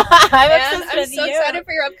 I'm so excited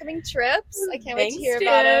for your upcoming trips. I can't wait to hear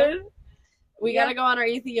about them. We gotta go on our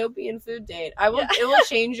Ethiopian food date. I will. Yeah. It will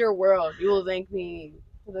change your world. You will thank me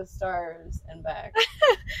to the stars and back.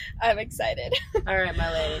 I'm excited. All right,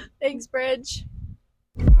 my lady. Thanks, Bridge.